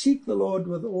we seek the Lord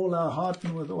with all our heart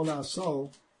and with all our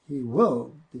soul, he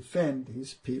will defend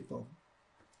his people.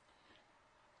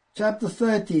 Chapter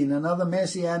 13, another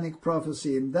messianic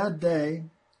prophecy. In that day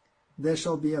there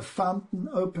shall be a fountain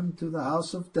opened to the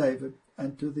house of David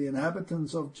and to the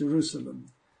inhabitants of Jerusalem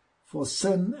for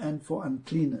sin and for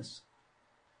uncleanness.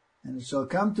 And it shall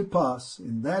come to pass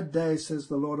in that day, says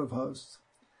the Lord of hosts,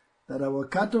 that I will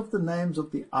cut off the names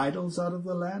of the idols out of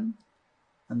the land,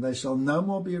 and they shall no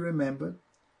more be remembered,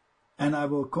 and I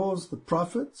will cause the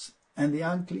prophets and the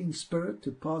unclean spirit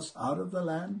to pass out of the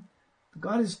land.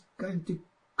 God is going to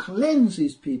cleanse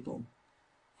his people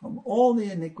from all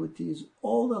the iniquities,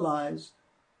 all the lies,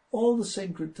 all the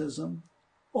syncretism,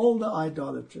 all the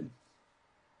idolatry.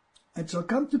 It shall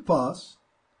come to pass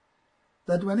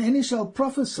that when any shall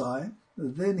prophesy,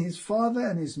 then his father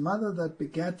and his mother that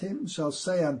begat him shall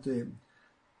say unto him,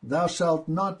 Thou shalt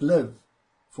not live,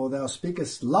 for thou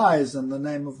speakest lies in the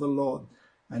name of the Lord.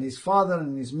 And his father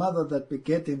and his mother that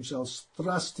beget him shall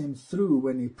thrust him through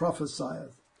when he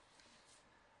prophesieth.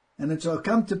 And it shall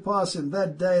come to pass in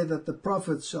that day that the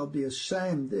prophets shall be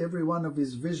ashamed every one of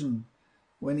his vision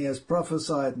when he has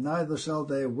prophesied, neither shall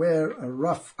they wear a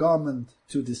rough garment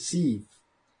to deceive.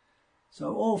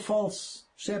 So all false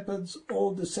shepherds,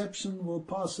 all deception will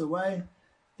pass away.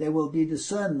 There will be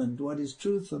discernment, what is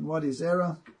truth and what is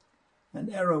error,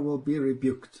 and error will be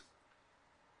rebuked.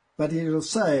 But he will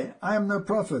say, I am no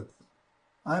prophet.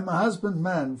 I am a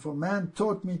husbandman, for man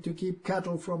taught me to keep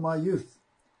cattle from my youth.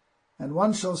 And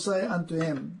one shall say unto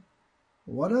him,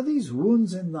 What are these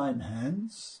wounds in thine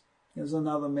hands? Here's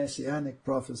another messianic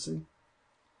prophecy.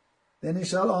 Then he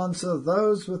shall answer,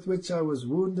 Those with which I was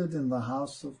wounded in the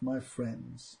house of my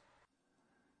friends.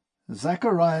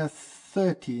 Zechariah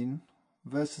 13,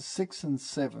 verses 6 and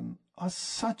 7 are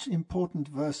such important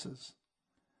verses.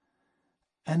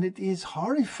 And it is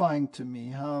horrifying to me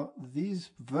how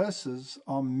these verses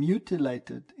are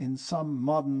mutilated in some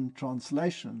modern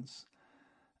translations.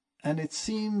 And it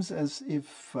seems as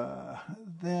if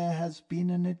there has been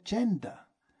an agenda.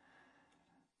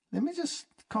 Let me just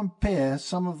compare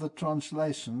some of the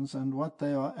translations and what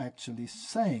they are actually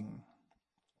saying.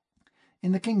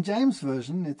 In the King James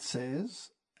Version it says,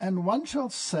 And one shall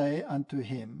say unto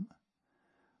him,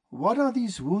 What are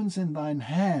these wounds in thine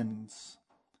hands?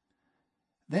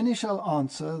 Then he shall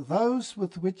answer, Those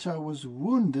with which I was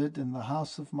wounded in the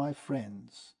house of my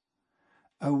friends.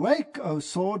 Awake, O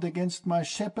sword, against my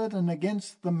shepherd, and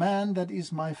against the man that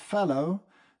is my fellow,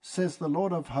 says the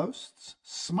Lord of hosts.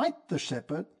 Smite the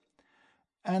shepherd,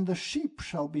 and the sheep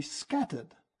shall be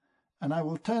scattered, and I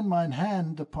will turn mine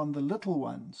hand upon the little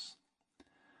ones.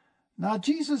 Now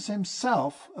Jesus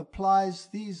himself applies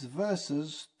these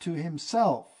verses to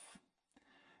himself.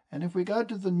 And if we go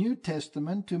to the New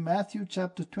Testament, to Matthew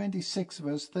chapter 26,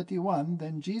 verse 31,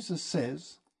 then Jesus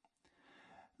says,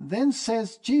 Then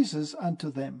says Jesus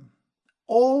unto them,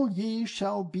 All ye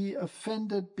shall be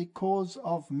offended because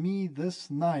of me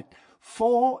this night,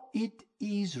 for it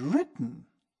is written,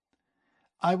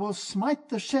 I will smite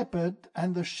the shepherd,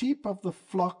 and the sheep of the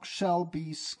flock shall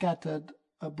be scattered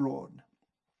abroad.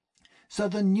 So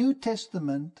the New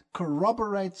Testament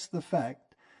corroborates the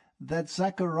fact that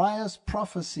Zechariah's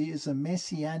prophecy is a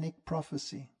messianic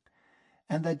prophecy,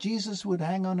 and that Jesus would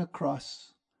hang on a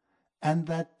cross, and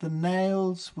that the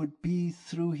nails would be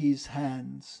through his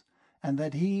hands, and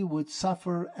that he would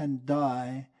suffer and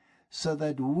die, so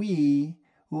that we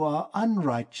who are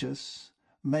unrighteous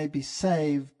may be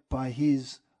saved by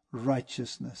his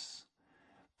righteousness.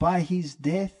 By his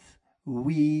death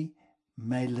we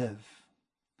may live.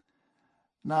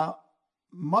 Now,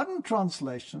 modern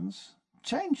translations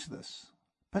change this,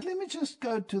 but let me just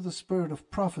go to the spirit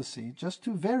of prophecy just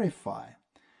to verify.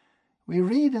 We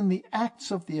read in the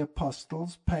Acts of the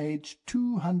Apostles, page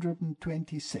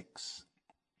 226,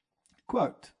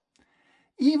 quote,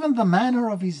 Even the manner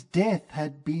of his death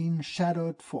had been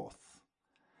shadowed forth.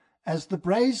 As the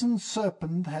brazen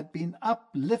serpent had been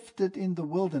uplifted in the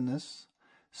wilderness,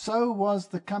 so was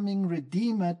the coming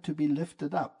Redeemer to be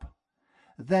lifted up,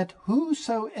 that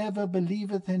whosoever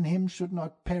believeth in him should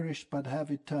not perish but have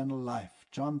eternal life.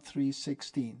 John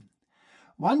 3:16.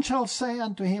 One shall say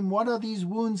unto him, What are these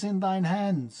wounds in thine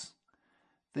hands?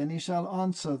 Then he shall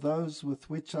answer, Those with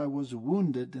which I was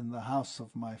wounded in the house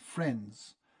of my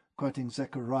friends. Quoting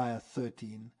Zechariah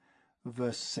 13,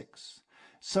 verse 6.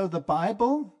 So the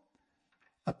Bible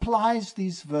applies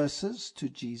these verses to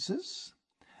Jesus.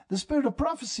 The spirit of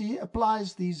prophecy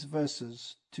applies these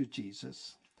verses to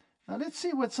Jesus. Now let's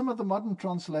see what some of the modern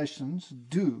translations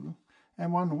do,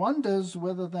 and one wonders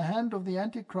whether the hand of the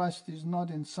Antichrist is not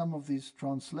in some of these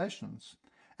translations,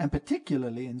 and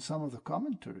particularly in some of the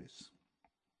commentaries.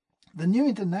 The New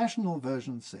International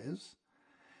Version says,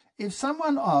 if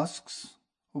someone asks,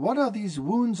 what are these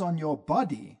wounds on your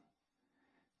body?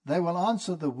 They will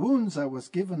answer, the wounds I was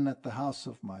given at the house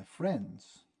of my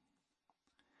friends.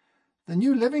 The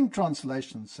New Living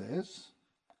Translation says,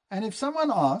 and if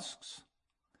someone asks,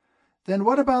 then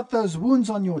what about those wounds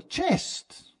on your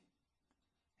chest?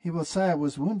 He will say, I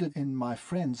was wounded in my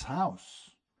friend's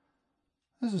house.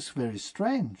 This is very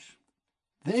strange.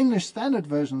 The English Standard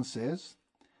Version says,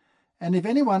 and if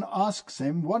anyone asks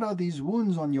him, what are these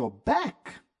wounds on your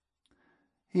back?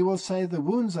 He will say, the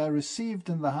wounds I received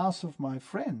in the house of my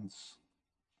friends.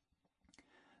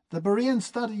 The Berean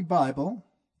Study Bible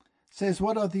says,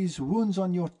 what are these wounds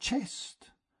on your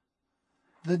chest?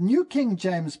 The New King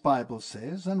James Bible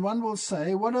says, and one will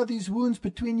say, what are these wounds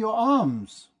between your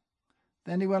arms?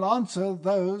 Then he will answer,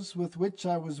 those with which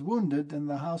I was wounded in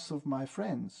the house of my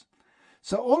friends.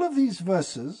 So all of these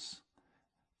verses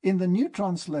in the new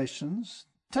translations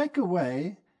take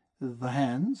away the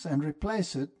hands and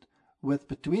replace it with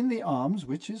between the arms,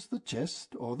 which is the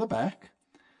chest or the back,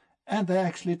 and they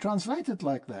actually translate it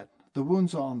like that. The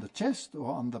wounds are on the chest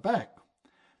or on the back.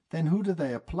 Then who do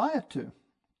they apply it to?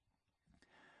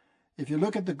 If you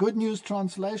look at the Good News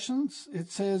translations,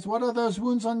 it says, what are those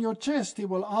wounds on your chest? He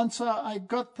will answer, I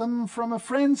got them from a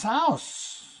friend's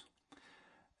house.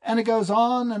 And it goes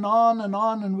on and on and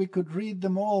on, and we could read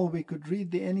them all. We could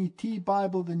read the NET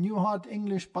Bible, the New Heart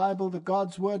English Bible, the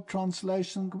God's Word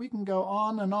translation. We can go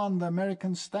on and on. The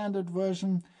American Standard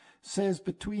Version says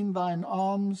between thine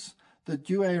arms. The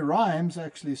Douay Rhymes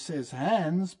actually says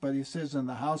hands, but he says in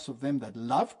the house of them that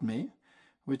loved me,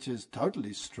 which is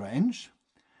totally strange.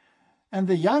 And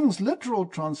the Young's literal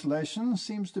translation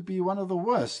seems to be one of the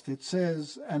worst. It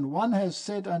says, and one has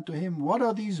said unto him, what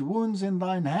are these wounds in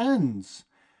thine hands?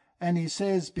 And he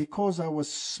says, because I was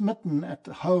smitten at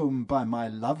home by my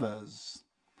lovers.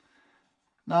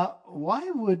 Now, why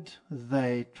would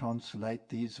they translate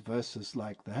these verses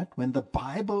like that when the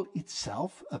Bible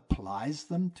itself applies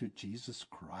them to Jesus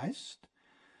Christ?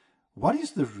 What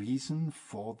is the reason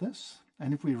for this?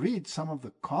 And if we read some of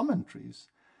the commentaries,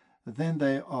 then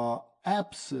they are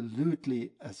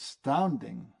absolutely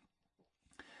astounding.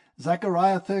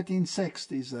 Zechariah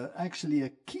 13:6 is actually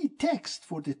a key text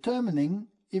for determining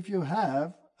if you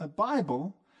have a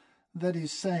Bible that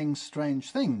is saying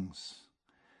strange things.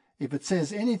 If it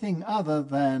says anything other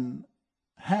than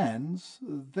hands,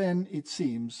 then it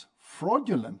seems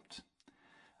fraudulent.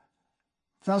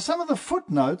 Now, some of the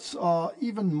footnotes are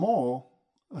even more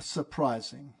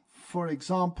surprising. For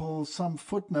example, some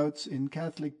footnotes in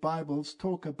Catholic Bibles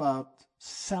talk about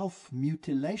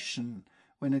self-mutilation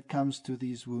when it comes to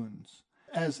these wounds,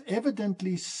 as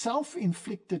evidently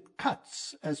self-inflicted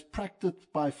cuts as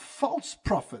practiced by false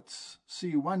prophets.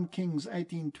 See 1 Kings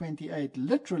 18:28.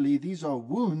 Literally, these are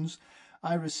wounds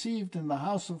I received in the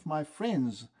house of my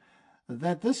friends.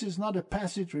 That this is not a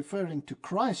passage referring to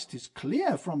Christ is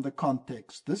clear from the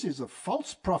context. This is a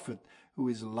false prophet who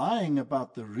is lying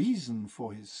about the reason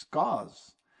for his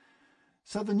scars.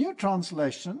 So the new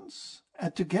translations,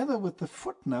 together with the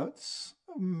footnotes,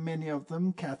 many of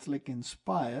them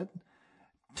Catholic-inspired,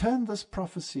 turn this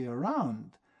prophecy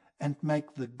around and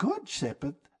make the good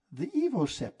shepherd the evil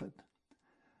shepherd.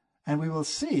 And we will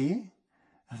see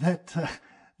that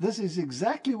this is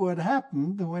exactly what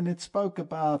happened when it spoke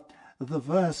about the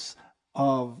verse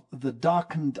of the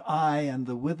darkened eye and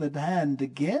the withered hand.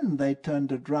 Again, they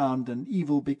turned it round, and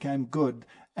evil became good,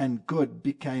 and good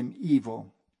became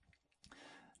evil.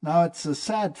 Now, it's a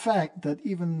sad fact that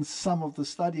even some of the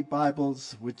study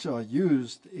Bibles which are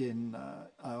used in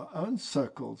our own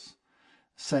circles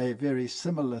say very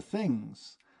similar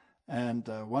things. And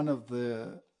one of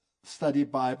the study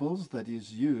Bibles that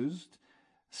is used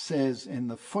says in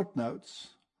the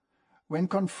footnotes, when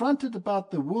confronted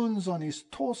about the wounds on his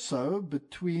torso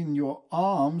between your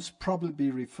arms,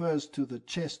 probably refers to the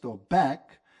chest or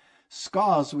back,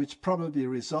 scars which probably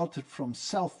resulted from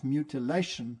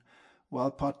self-mutilation while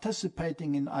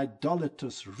participating in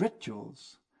idolatrous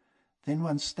rituals, then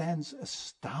one stands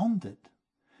astounded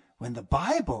when the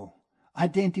Bible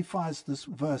identifies this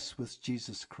verse with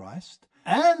Jesus Christ,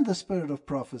 and the spirit of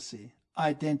prophecy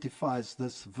identifies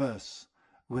this verse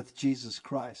with Jesus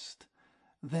Christ.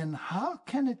 Then how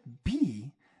can it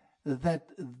be that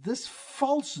this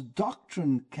false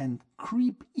doctrine can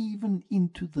creep even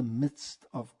into the midst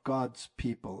of God's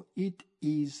people. It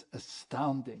is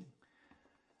astounding.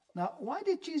 Now, why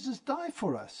did Jesus die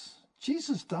for us?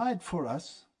 Jesus died for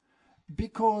us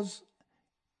because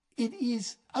it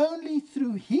is only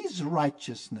through his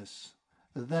righteousness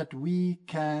that we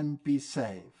can be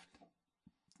saved.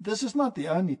 This is not the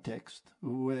only text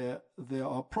where there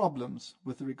are problems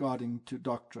with regarding to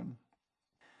doctrine.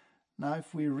 Now,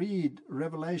 if we read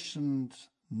Revelation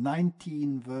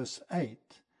 19 verse 8,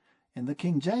 in the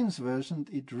King James Version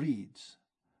it reads,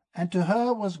 "And to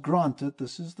her was granted,"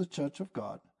 this is the church of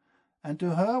God, "and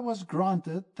to her was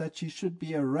granted that she should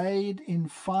be arrayed in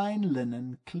fine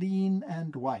linen, clean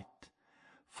and white.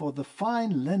 For the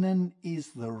fine linen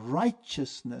is the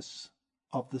righteousness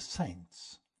of the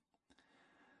saints."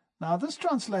 Now, this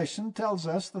translation tells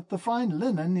us that the fine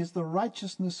linen is the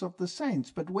righteousness of the saints.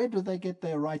 But where do they get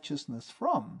their righteousness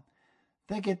from?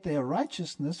 They get their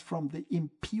righteousness from the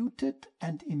imputed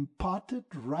and imparted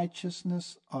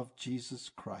righteousness of Jesus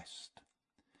Christ.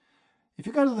 If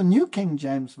you go to the New King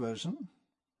James Version,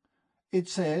 it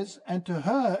says, "And to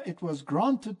her it was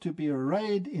granted to be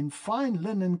arrayed in fine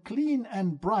linen, clean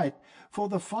and bright, for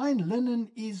the fine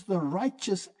linen is the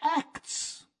righteous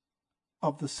acts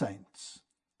of the saints."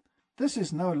 This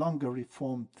is no longer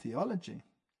Reformed theology.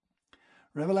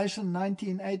 Revelation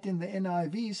 19:8 in the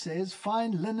NIV says,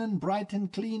 "Fine linen, bright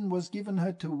and clean, was given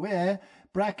her to wear."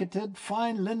 Bracketed,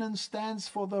 fine linen stands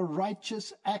for the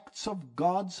righteous acts of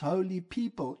God's holy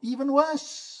people. Even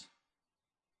worse.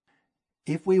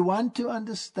 If we want to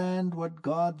understand what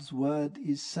God's word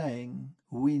is saying,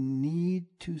 we need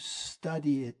to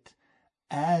study it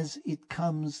as it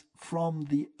comes from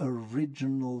the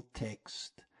original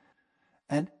text.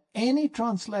 And any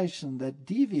translation that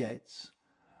deviates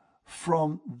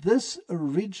from this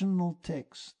original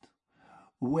text,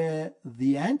 where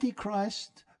the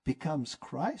Antichrist becomes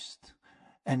Christ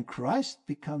and Christ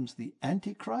becomes the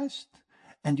Antichrist,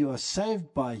 and you are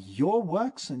saved by your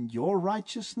works and your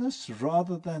righteousness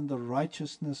rather than the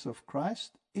righteousness of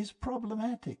Christ, is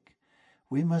problematic.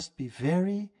 We must be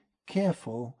very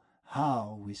careful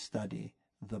how we study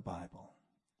the Bible.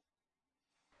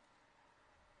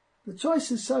 The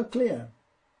choice is so clear.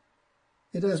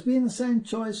 It has been the same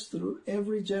choice through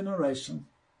every generation,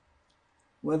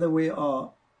 whether we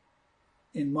are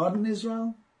in modern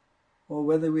Israel or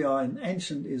whether we are in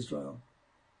ancient Israel,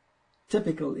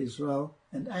 typical Israel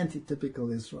and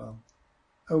anti-typical Israel.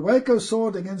 "Awake, O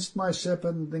sword, against my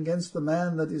shepherd and against the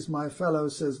man that is my fellow,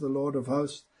 says the Lord of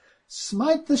hosts.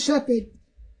 Smite the shepherd,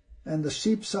 and the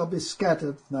sheep shall be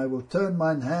scattered, and I will turn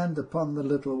mine hand upon the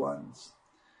little ones."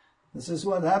 This is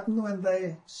what happened when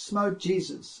they smote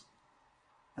Jesus,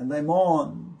 and they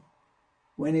mourned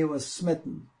when he was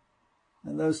smitten.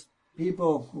 And those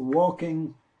people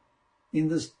walking in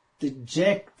this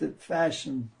dejected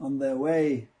fashion on their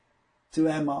way to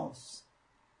Emmaus.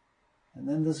 And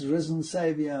then this risen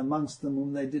Savior amongst them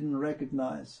whom they didn't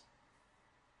recognize.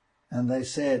 And they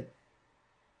said,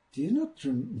 "Do you not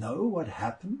know what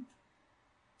happened?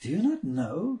 Do you not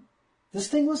know? This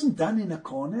thing wasn't done in a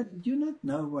corner. Do you not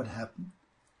know what happened?"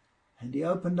 And he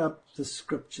opened up the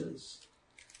scriptures.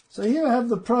 So here you have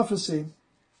the prophecy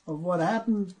of what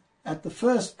happened at the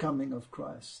first coming of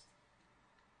Christ.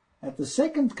 At the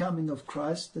second coming of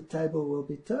Christ, the table will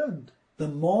be turned. The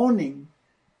mourning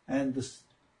and the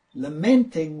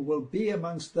lamenting will be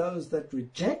amongst those that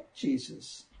reject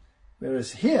Jesus.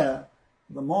 Whereas here,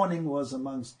 the mourning was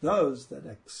amongst those that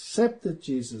accepted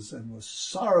Jesus and were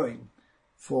sorrowing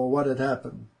for what had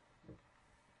happened.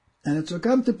 "And it shall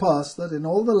come to pass that in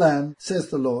all the land, says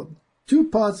the Lord, 2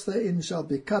 parts therein shall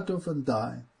be cut off and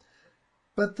die,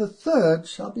 but the third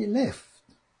shall be left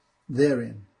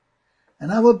therein.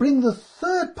 And I will bring the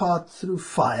third part through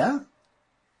fire,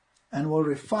 and will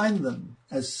refine them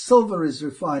as silver is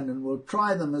refined, and will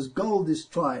try them as gold is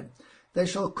tried. They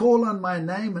shall call on my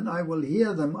name, and I will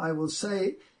hear them. I will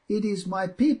say, It is my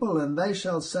people, and they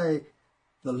shall say,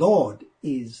 The Lord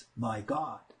is my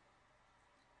God."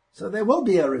 So there will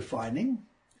be a refining.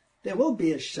 There will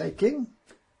be a shaking.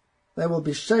 They will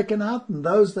be shaken out, and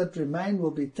those that remain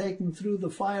will be taken through the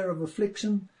fire of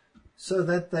affliction, so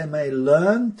that they may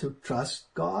learn to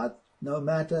trust God no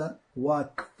matter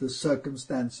what the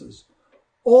circumstances.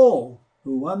 All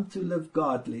who want to live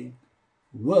godly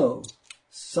will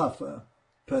suffer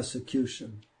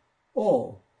persecution.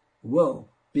 All will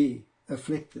be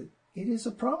afflicted. It is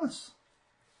a promise.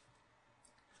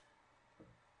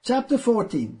 Chapter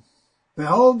 14.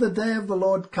 Behold, the day of the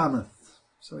Lord cometh.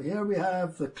 So here we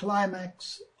have the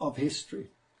climax of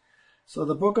history. So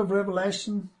the book of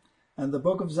Revelation And the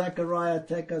book of Zechariah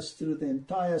takes us through the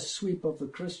entire sweep of the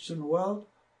Christian world,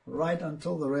 right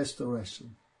until the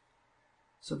restoration.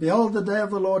 So behold, the day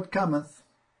of the Lord cometh,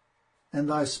 and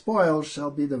thy spoil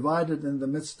shall be divided in the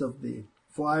midst of thee.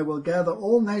 For I will gather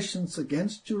all nations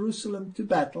against Jerusalem to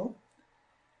battle.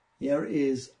 Here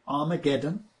is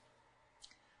Armageddon.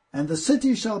 And the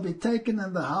city shall be taken,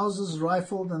 and the houses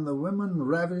rifled, and the women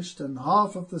ravished, and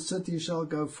half of the city shall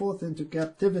go forth into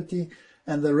captivity,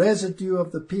 and the residue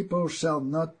of the people shall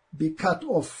not be cut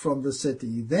off from the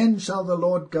city. Then shall the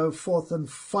Lord go forth and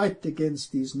fight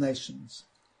against these nations.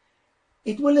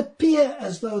 It will appear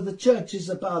as though the church is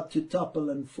about to topple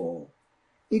and fall.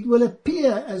 It will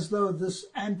appear as though this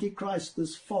Antichrist,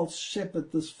 this false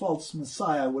shepherd, this false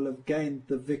Messiah will have gained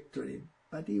the victory,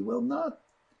 but he will not.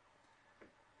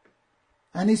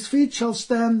 And his feet shall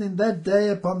stand in that day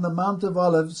upon the Mount of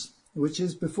Olives, which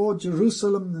is before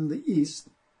Jerusalem in the east.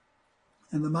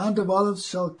 And the Mount of Olives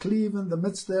shall cleave in the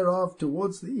midst thereof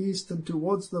towards the east and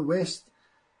towards the west,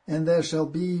 and there shall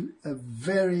be a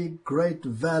very great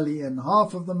valley, and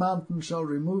half of the mountain shall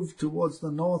remove towards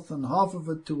the north, and half of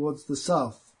it towards the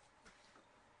south.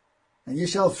 And ye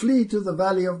shall flee to the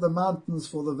valley of the mountains,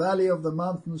 for the valley of the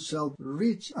mountains shall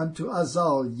reach unto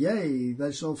Azal. Yea,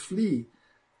 they shall flee,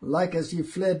 like as ye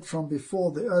fled from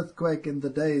before the earthquake in the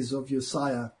days of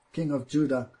Uzziah, king of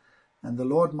Judah. And the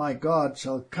Lord my God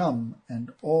shall come,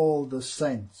 and all the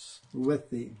saints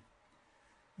with thee.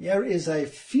 Here is a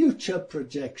future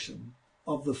projection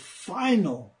of the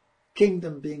final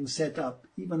kingdom being set up,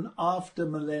 even after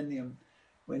millennium,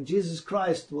 when Jesus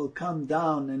Christ will come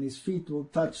down and his feet will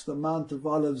touch the Mount of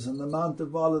Olives, and the Mount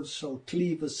of Olives shall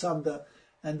cleave asunder,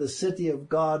 and the city of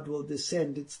God will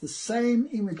descend. It's the same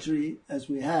imagery as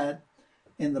we had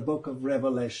in the book of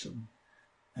Revelation.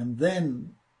 And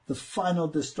then the final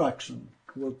destruction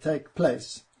will take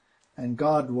place, and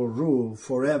God will rule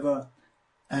forever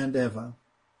and ever.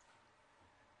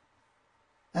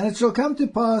 And it shall come to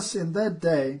pass in that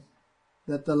day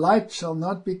that the light shall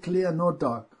not be clear nor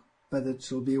dark, but it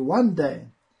shall be one day,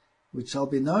 which shall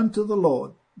be known to the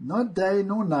Lord, not day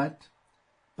nor night.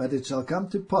 But it shall come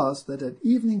to pass that at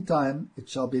evening time it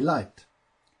shall be light.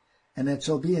 And it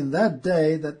shall be in that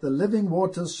day that the living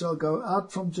waters shall go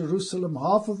out from Jerusalem,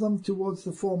 half of them towards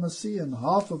the former sea, and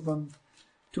half of them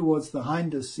towards the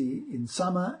hinder sea. In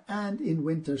summer and in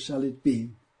winter shall it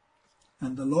be.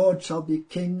 And the Lord shall be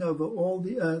king over all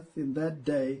the earth. In that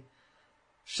day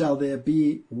shall there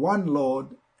be one Lord,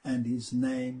 and his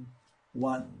name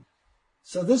one.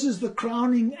 So this is the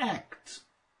crowning act,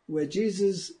 where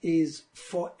Jesus is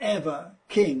forever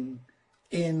king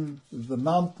in the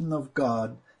mountain of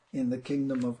God, in the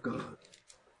kingdom of God.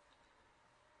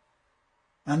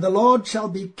 And the Lord shall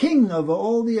be king over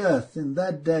all the earth. In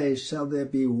that day shall there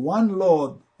be one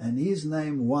Lord, and his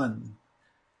name one.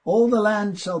 All the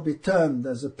land shall be turned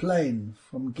as a plain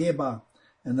from Geba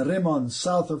and Rimmon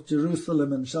south of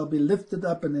Jerusalem, and shall be lifted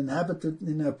up and inhabited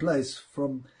in her place,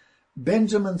 from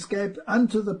Benjamin's gate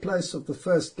unto the place of the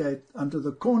first gate, unto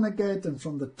the corner gate, and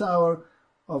from the tower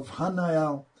of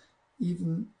Hanael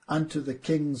even unto the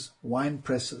king's wine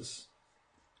presses.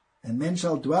 And men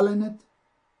shall dwell in it,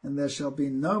 and there shall be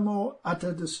no more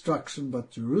utter destruction,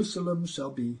 but Jerusalem shall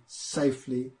be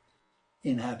safely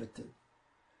inhabited.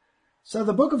 So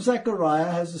the book of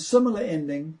Zechariah has a similar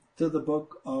ending to the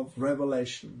book of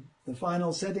Revelation, the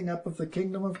final setting up of the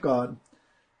kingdom of God,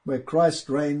 where Christ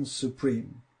reigns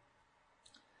supreme.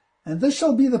 And this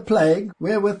shall be the plague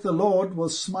wherewith the Lord will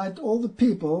smite all the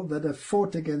people that have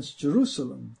fought against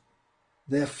Jerusalem.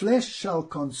 Their flesh shall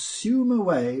consume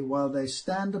away while they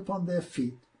stand upon their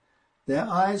feet. Their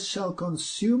eyes shall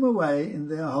consume away in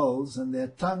their holes, and their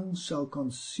tongues shall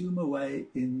consume away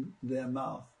in their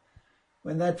mouth.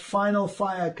 When that final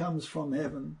fire comes from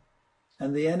heaven,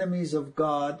 and the enemies of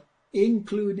God,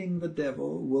 including the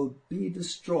devil, will be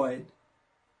destroyed,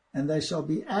 and they shall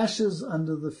be ashes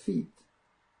under the feet,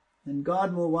 and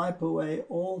God will wipe away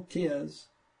all tears,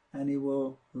 and he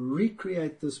will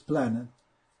recreate this planet,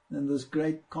 and this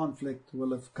great conflict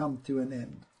will have come to an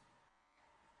end.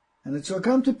 And it shall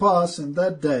come to pass in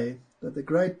that day that the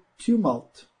great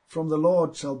tumult from the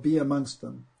Lord shall be amongst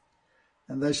them.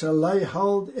 And they shall lay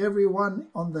hold every one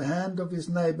on the hand of his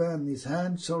neighbor, and his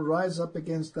hand shall rise up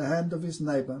against the hand of his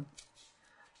neighbor.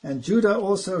 And Judah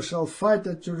also shall fight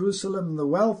at Jerusalem, and the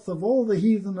wealth of all the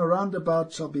heathen around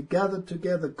about shall be gathered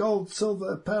together, gold,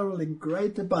 silver, apparel in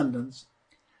great abundance.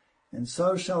 And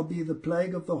so shall be the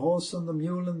plague of the horse and the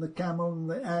mule and the camel and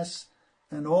the ass,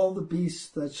 and all the beasts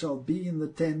that shall be in the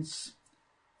tents,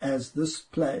 as this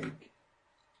plague.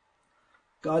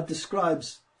 God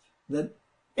describes that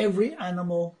every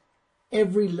animal,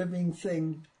 every living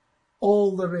thing,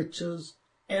 all the riches,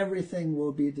 everything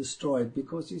will be destroyed,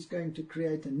 because he's going to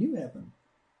create a new heaven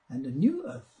and a new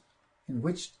earth in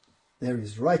which there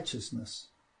is righteousness.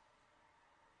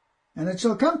 And it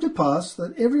shall come to pass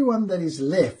that everyone that is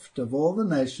left of all the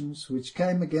nations which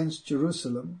came against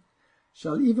Jerusalem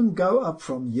shall even go up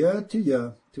from year to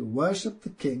year to worship the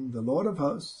King, the Lord of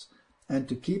hosts, and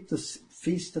to keep the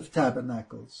Feast of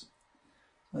Tabernacles.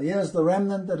 Now here's the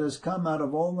remnant that has come out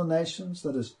of all the nations,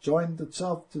 that has joined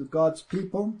itself to God's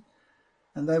people,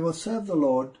 and they will serve the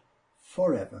Lord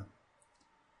forever.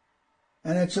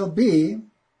 And it shall be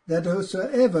that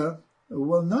whosoever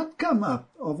will not come up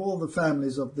of all the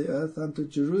families of the earth unto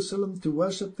Jerusalem to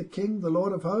worship the King, the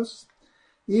Lord of hosts,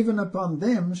 even upon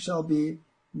them shall be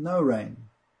no rain.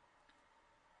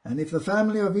 And if the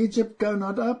family of Egypt go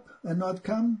not up and not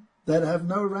come, that have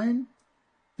no rain,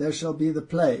 there shall be the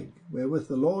plague, wherewith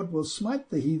the Lord will smite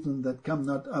the heathen that come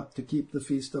not up to keep the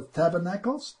Feast of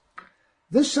Tabernacles.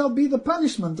 This shall be the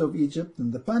punishment of Egypt,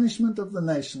 and the punishment of the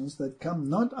nations that come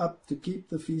not up to keep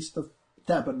the Feast of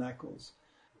Tabernacles.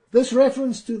 This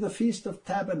reference to the Feast of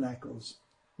Tabernacles,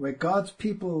 where God's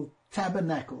people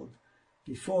tabernacled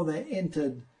before they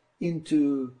entered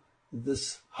into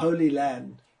this holy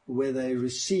land, where they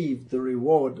received the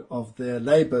reward of their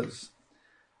labors.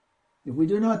 If we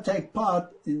do not take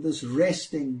part in this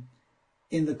resting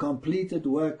in the completed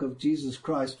work of Jesus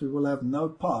Christ, we will have no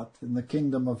part in the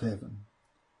kingdom of heaven.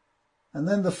 And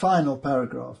then the final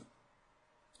paragraph.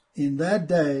 In that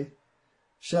day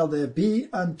shall there be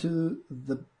unto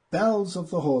the bells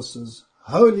of the horses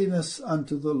holiness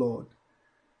unto the Lord.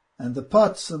 And the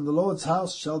pots in the Lord's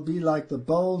house shall be like the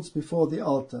bowls before the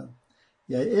altar.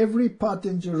 Yea, every pot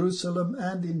in Jerusalem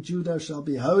and in Judah shall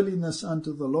be holiness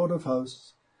unto the Lord of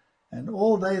hosts. And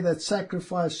all they that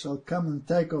sacrifice shall come and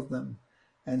take of them,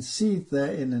 and seethe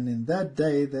therein. And in that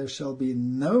day there shall be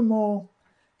no more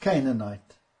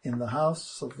Canaanite in the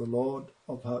house of the Lord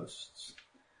of hosts.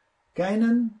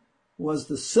 Canaan was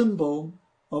the symbol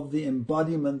of the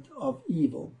embodiment of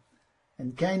evil,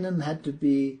 and Canaan had to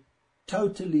be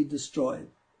totally destroyed.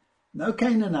 No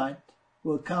Canaanite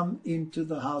will come into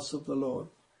the house of the Lord.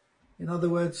 In other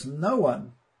words, no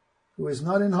one who is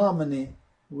not in harmony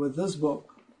with this book,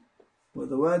 with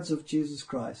the words of Jesus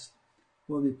Christ,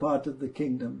 will be part of the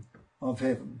kingdom of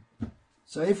heaven.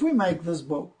 So if we make this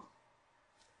book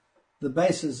the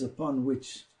basis upon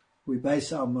which we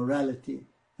base our morality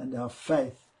and our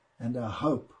faith and our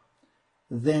hope,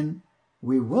 then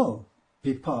we will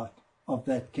be part of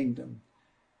that kingdom,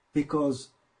 because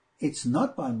it's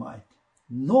not by might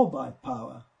nor by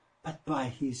power, but by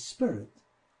his Spirit,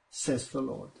 says the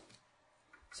Lord.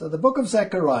 So the book of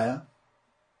Zechariah,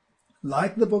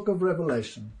 like the book of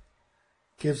Revelation,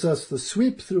 gives us the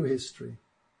sweep through history,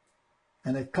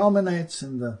 and it culminates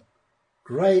in the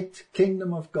great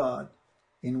kingdom of God,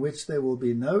 in which there will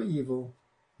be no evil,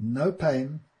 no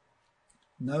pain,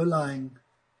 no lying,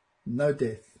 no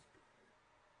death.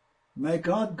 May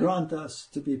God grant us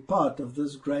to be part of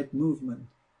this great movement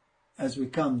as we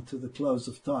come to the close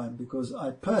of time, because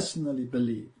I personally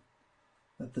believe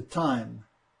that the time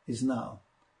is now,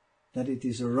 that it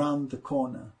is around the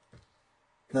corner,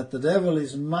 that the devil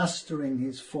is mustering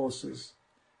his forces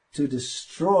to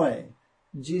destroy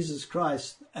Jesus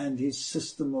Christ and his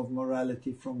system of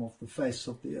morality from off the face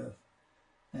of the earth.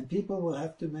 And people will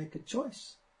have to make a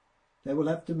choice. They will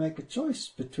have to make a choice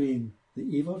between the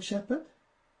evil shepherd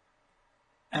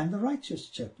and the righteous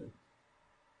shepherd.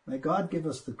 May God give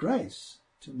us the grace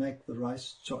to make the right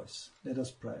choice. Let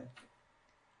us pray.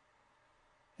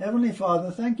 Heavenly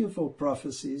Father, thank you for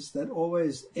prophecies that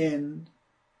always end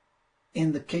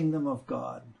in the kingdom of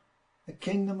God, a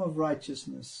kingdom of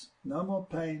righteousness. No more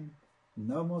pain,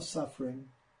 no more suffering,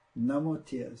 no more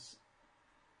tears.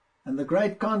 And the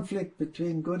great conflict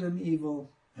between good and evil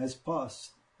has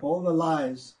passed. All the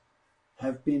lies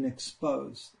have been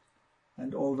exposed,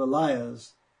 and all the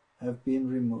liars have been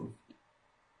removed.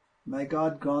 May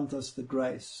God grant us the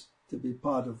grace to be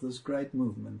part of this great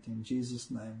movement. In Jesus'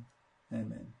 name,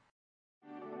 amen.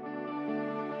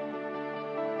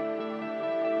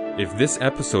 If this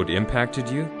episode impacted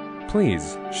you,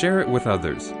 please share it with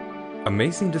others.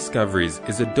 Amazing Discoveries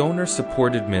is a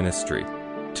donor-supported ministry.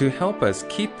 To help us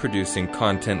keep producing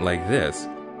content like this,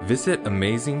 visit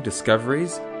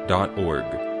amazingdiscoveries.org.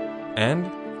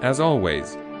 And, as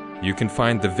always, you can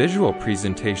find the visual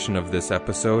presentation of this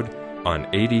episode on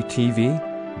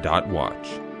adtv.watch.